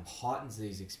heightens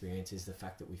these experiences is the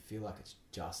fact that we feel like it's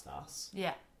just us.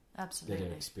 Yeah, absolutely.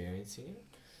 That are experiencing it.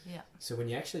 Yeah. So when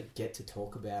you actually get to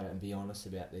talk about it and be honest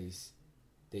about these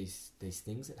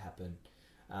things that happen,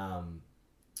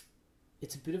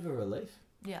 it's a bit of a relief.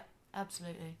 Yeah,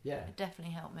 absolutely. Yeah. It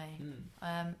definitely helped me.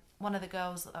 One of the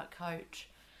girls that I coach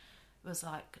was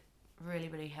like really,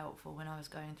 really helpful when I was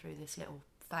going through this little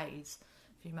phase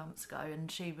a few months ago,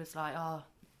 and she was like, oh,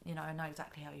 you know, I know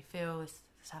exactly how you feel, this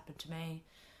happened to me,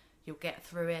 you'll get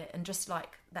through it, and just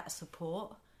like that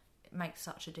support, it makes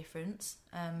such a difference.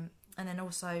 And then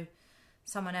also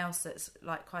someone else that's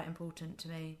like quite important to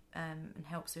me, and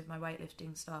helps with my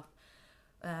weightlifting stuff,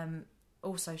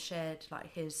 also shared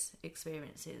like his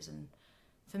experiences, and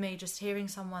for me, just hearing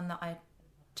someone that I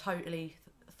totally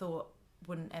thought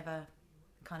wouldn't ever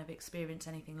kind of experience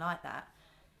anything like that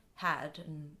had,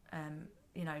 and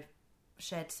you know,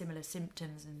 shared similar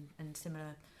symptoms and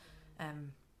similar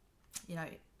you know,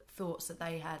 thoughts that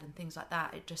they had and things like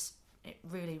that, it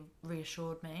really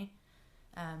reassured me.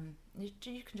 You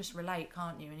can just relate,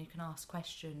 can't you? And you can ask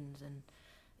questions, and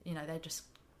you know, they just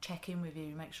check in with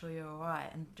you, make sure you're all right,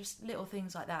 and just little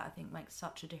things like that I think makes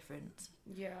such a difference.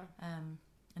 Yeah. And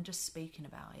just speaking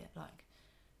about it, like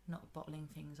not bottling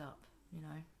things up, you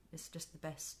know, it's just the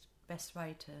best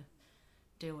way to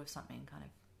deal with something kind of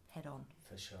head on.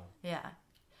 For sure. Yeah.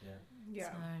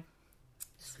 Yeah. So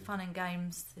it's fun and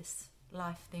games, this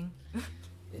life thing.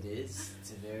 It is.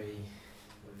 It's a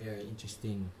very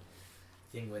interesting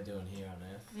thing we're doing here on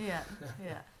Earth. Yeah.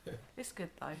 It's good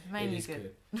though. Mainly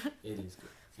good. It is good.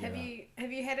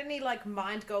 Have you had any like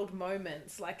mind gold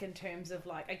moments, like in terms of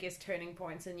like, I guess, turning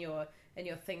points in your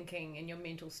thinking and your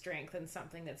mental strength, and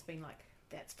something that's been like,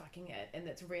 that's fucking it, and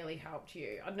that's really helped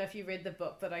you? I don't know if you read the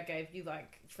book that I gave you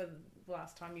like for the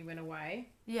last time you went away.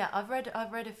 Yeah, I've read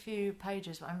a few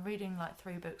pages, but I'm reading like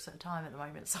 3 books at a time at the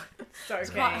moment, so it's okay.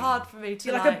 quite hard for me to.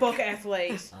 You're like a book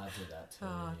athlete. I do that too.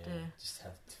 Oh dear. Just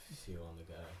have a few on the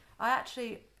go. I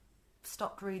actually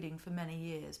stopped reading for many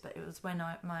years, but it was when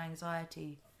my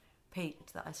anxiety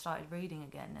peaked that I started reading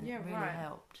again, and it really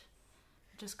helped.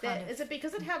 Just kind of. Is it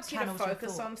because it helps you to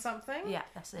focus on something? Yeah,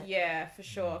 that's it. Yeah, for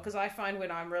sure. Because I find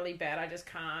when I'm really bad, I just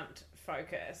can't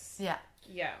focus. Yeah.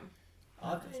 Yeah.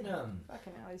 I've been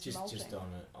fucking hell, he's just molting.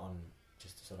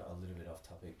 just sort of a little bit off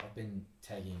topic. I've been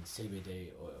taking CBD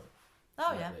oil.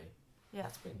 Oh lately. Yeah.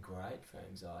 That's been great for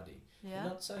anxiety. Yeah.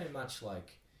 Not so much like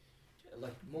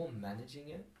more managing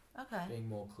it. Okay. Being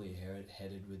more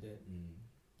clear-headed with it, and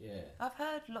yeah. I've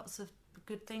heard lots of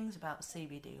good things about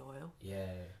CBD oil. Yeah.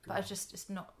 But it's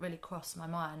not really crossed my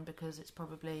mind because it's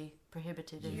probably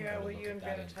prohibited in Yeah, well, you and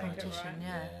Better take it, competition. right?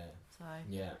 Yeah. So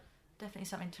Yeah. definitely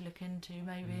something to look into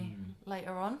maybe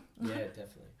later on. Yeah,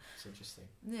 definitely. It's interesting.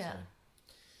 Yeah. So,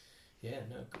 yeah,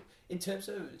 no, good. In terms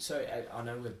of, so I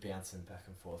know we're bouncing back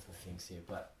and forth with things here,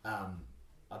 but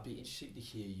I'd be interested to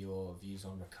hear your views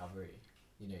on recovery.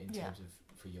 You know, in terms of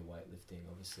for your weightlifting,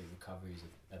 obviously recovery is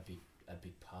a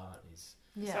big part. Is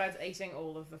besides eating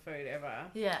all of the food ever.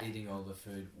 Yeah. Eating all the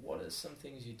food. What are some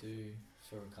things you do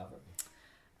for recovery?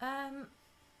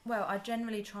 Well, I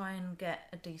generally try and get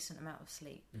a decent amount of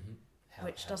sleep,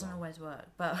 which doesn't always work,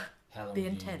 but how long the do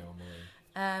intent. you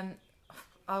normally?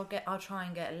 I'll try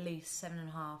and get at least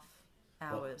 7.5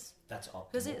 hours. That's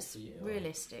optimal because it's for you,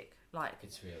 realistic. Like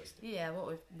it's realistic. Yeah, what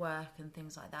with work and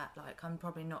things like that. Like I'm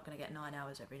probably not going to get 9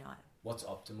 hours every night. What's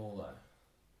optimal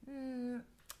though?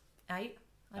 8,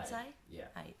 I'd say. Yeah.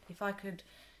 8. If I could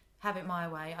have it my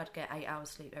way, I'd get 8 hours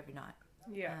sleep every night.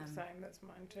 Yeah, same. That's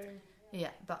mine too.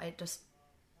 Yeah, but it just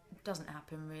doesn't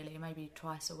happen really. Maybe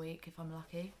twice a week if I'm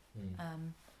lucky.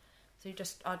 So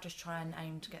I'll just try and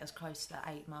aim to get as close to that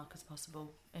 8 mark as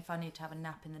possible. If I need to have a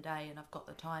nap in the day and I've got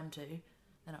the time to,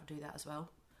 then I'll do that as well.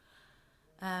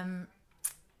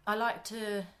 I like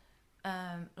to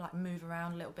like move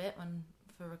around a little bit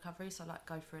for recovery. So I like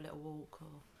go for a little walk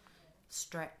or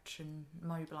stretch and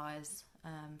mobilise.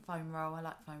 Foam roll. I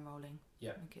like foam rolling.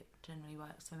 Yeah. I think it generally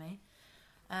works for me.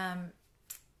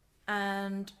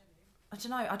 And I don't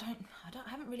know. I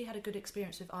haven't really had a good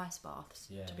experience with ice baths.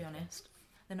 To be honest,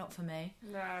 they're not for me.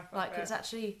 No, like it's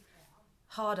actually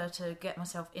harder to get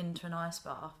myself into an ice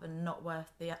bath and not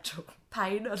worth the actual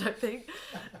pain, I don't think.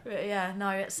 But yeah, no,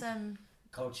 it's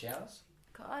cold showers?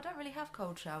 I don't really have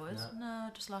cold showers. No,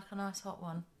 just like a nice hot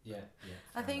one. Yeah.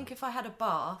 I think if I had a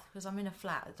bath, because I'm in a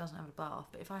flat that doesn't have a bath,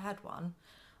 but if I had one,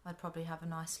 I'd probably have a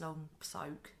nice long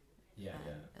soak.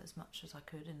 As much as I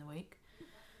could in the week.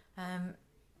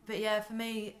 But yeah, for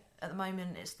me at the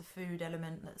moment it's the food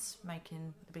element that's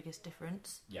making the biggest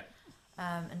difference. Yeah.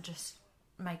 And just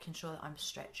making sure that I'm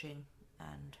stretching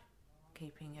and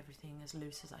keeping everything as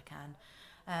loose as I can.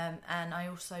 And I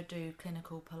also do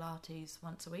clinical Pilates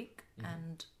once a week,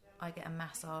 and I get a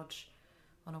massage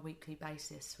on a weekly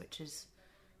basis, which is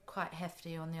quite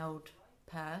hefty on the old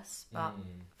purse, but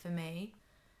for me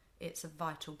it's a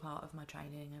vital part of my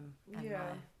training and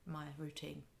my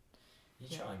routine.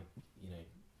 You try and,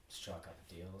 strike up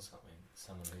a deal or something,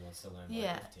 someone who wants to learn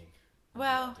weightlifting.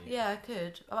 Well, yeah, I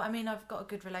could. I mean, I've got a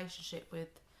good relationship with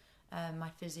my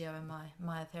physio and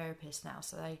my therapist now,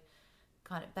 so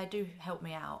they do help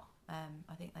me out.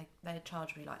 I think they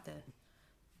charge me like the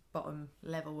bottom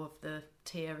level of the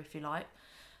tier, if you like.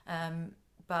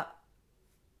 But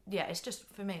yeah, it's just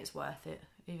for me, it's worth it.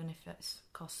 Even if it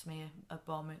costs me a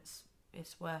bomb,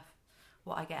 it's worth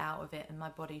what I get out of it, and my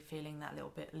body feeling that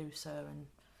little bit looser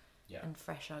and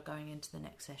fresher going into the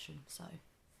next session. So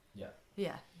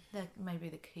yeah, they're maybe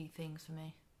the key things for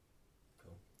me.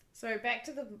 Cool. So back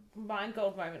to the Mind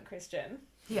Gold moment, Christian.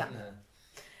 Yeah.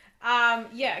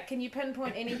 Can you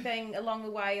pinpoint anything along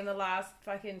the way in the last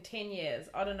fucking 10 years,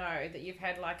 I don't know, that you've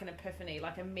had like an epiphany,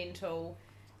 like a mental,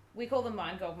 we call them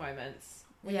Mind Gold moments,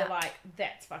 where you're like,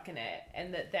 that's fucking it,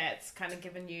 and that's kind of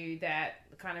given you that,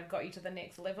 kind of got you to the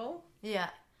next level? Yeah.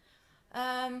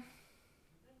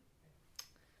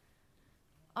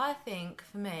 I think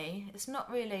for me, it's not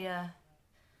really a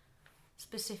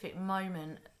specific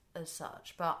moment as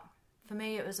such, but for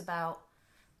me it was about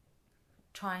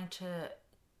trying to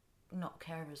not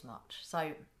care as much.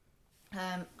 So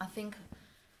I think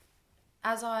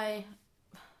as I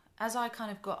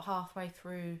kind of got halfway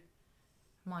through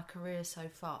my career so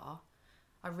far,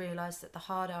 I realised that the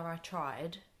harder I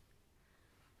tried,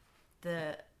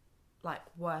 the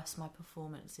worse my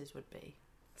performances would be.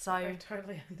 So I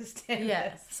totally understand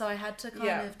this. So I had to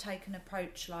kind of take an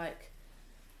approach like,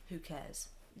 who cares?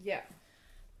 Yeah.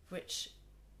 Which,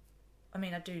 I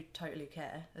mean, I do totally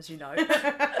care, as you know.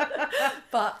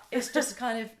 But it's just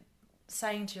kind of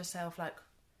saying to yourself, like,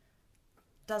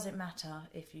 does it matter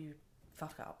if you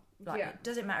fuck up? Like,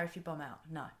 does it matter if you bomb out?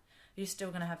 No. You're still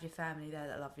going to have your family there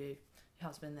that love you, your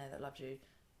husband there that loves you,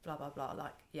 blah, blah, blah.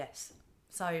 Like, yes.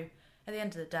 So at the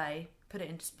end of the day, put it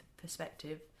into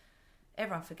perspective,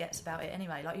 everyone forgets about it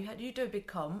anyway. Like, you do a big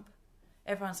comp,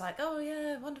 everyone's like, oh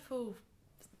yeah, wonderful,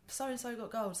 so-and-so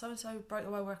got gold, so-and-so broke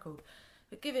the world record.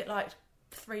 But give it like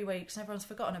 3 weeks and everyone's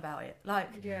forgotten about it. Like,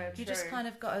 you just kind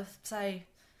of got to say,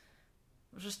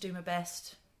 I'll just do my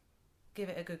best, give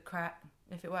it a good crack.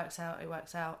 If it works out, it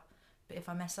works out. But if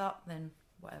I mess up, then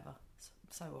whatever.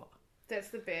 So what? That's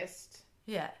the best.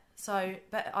 Yeah. So,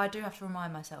 but I do have to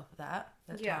remind myself of that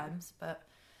at times. But,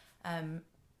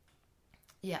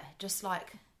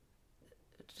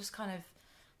 just kind of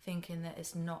thinking that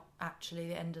it's not actually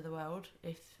the end of the world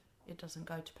if it doesn't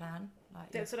go to plan.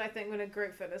 Like, that's what I think when a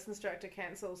group fitness instructor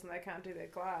cancels and they can't do their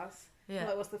class. Yeah.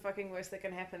 Like, what's the fucking worst that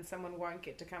can happen? Someone won't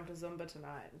get to come to Zumba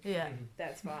tonight. Yeah.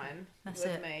 That's fine. That's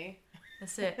with it. me.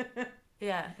 That's it.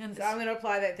 Yeah. And so I'm going to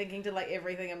apply that thinking to like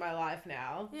everything in my life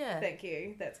now. Yeah. Thank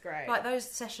you. That's great. Like those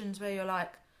sessions where you're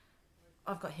like,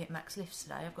 I've got to hit max lifts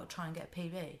today. I've got to try and get a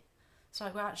PB. It's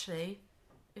like, well, actually,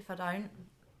 if I don't,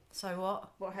 so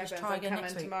what? What happens? Just try again I come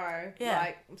next in week. tomorrow. Yeah.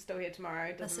 Like, I'm still here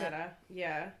tomorrow. Doesn't matter.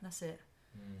 Yeah. That's it.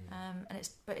 And I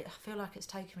feel like it's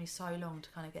taken me so long to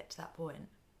kind of get to that point.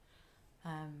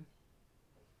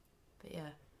 But yeah,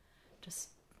 just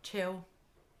chill,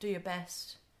 do your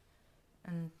best,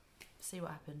 and see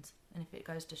what happens. And if it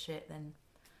goes to shit, then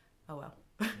oh well,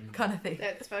 kind of thing.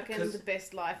 That's fucking the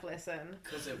best life lesson.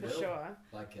 Because it for will. sure.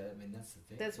 Like, that's the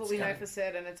thing. That's what we know for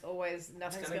certain. It's always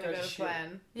nothing's going to go to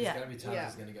plan. There's going to be times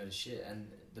it's going to go to shit, and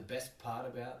the best part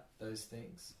about those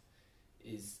things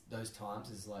is those times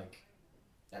is like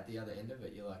at the other end of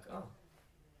it, you're like, oh,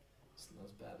 it's not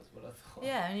as bad as what I thought.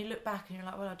 Yeah, and you look back and you're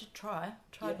like, well, I did tried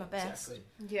my best. Exactly.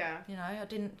 Yeah. You know, I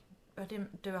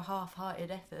didn't do a half-hearted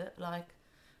effort. Like,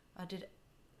 I did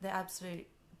the absolute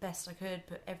best I could,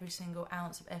 put every single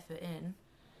ounce of effort in.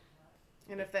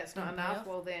 And if that's not enough,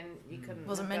 well, then you couldn't.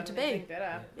 Wasn't have meant to done be.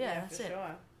 Better. Yeah, that's for it.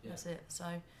 Sure. Yeah. That's it. So,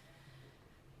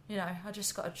 you know, I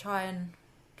just got to try and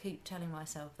keep telling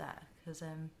myself that, because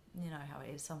you know how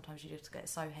it is. Sometimes you just get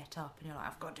so het up, and you're like,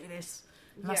 I've got to do this,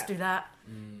 I must do that.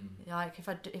 Like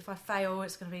if I fail,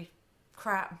 it's going to be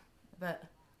crap. But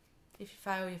if you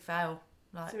fail, you fail.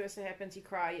 Like, so what happens? You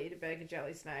cry, you eat a bag of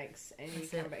jelly snakes, and you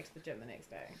come back to the gym the next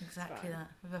day. Exactly that,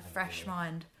 with a fresh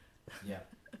mind. Yeah,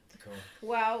 cool.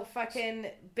 Well, fucking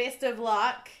best of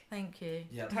luck. Thank you.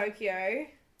 Yeah. Tokyo.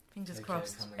 Fingers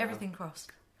crossed. Everything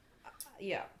crossed.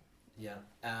 Yeah. Yeah.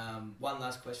 One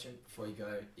last question before you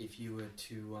go. If you were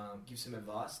to give some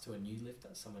advice to a new lifter,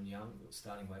 someone young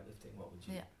starting weightlifting, what would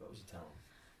you tell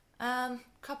them?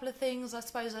 Couple of things. I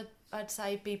suppose I'd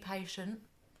say be patient.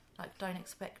 Like, don't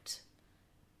expect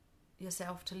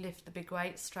yourself to lift the big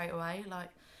weights straight away. Like,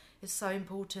 it's so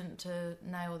important to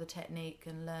nail the technique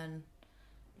and learn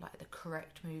like the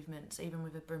correct movements, even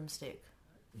with a broomstick,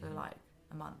 for like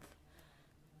a month.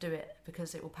 Do it,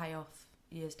 because it will pay off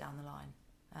years down the line.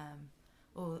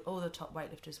 All the top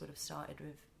weightlifters would have started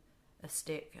with a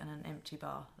stick and an empty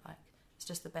bar. Like, it's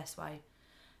just the best way.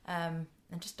 And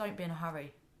just don't be in a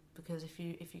hurry, because if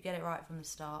you get it right from the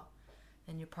start,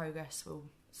 then your progress will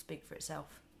speak for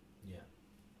itself. Yeah.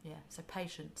 Yeah. So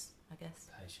patience, I guess.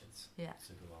 Patience. Yeah.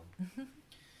 That's a good one.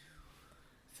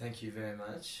 Thank you very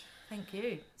much. Thank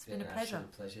you. It's been a pleasure.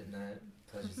 Absolute pleasure. No,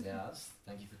 pleasure's ours.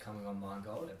 Thank you for coming on Mind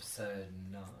Gold, episode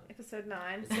 9. Episode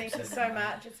 9. Thank you so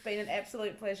much. It's been an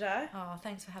absolute pleasure. Oh,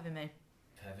 thanks for having me.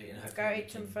 Perfect. And let's go eat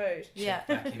some food. Check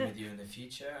back in with you in the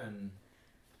future and...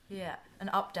 Yeah, an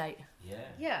update. Yeah.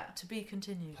 Yeah. To be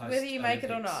continued. Whether you make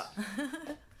it or not.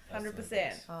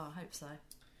 100%. Oh, I hope so.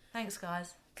 Thanks,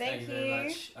 guys. Thank you very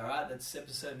much. All right, that's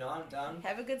episode 9 done.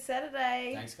 Have a good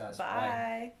Saturday. Thanks, guys. Bye.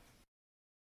 Bye.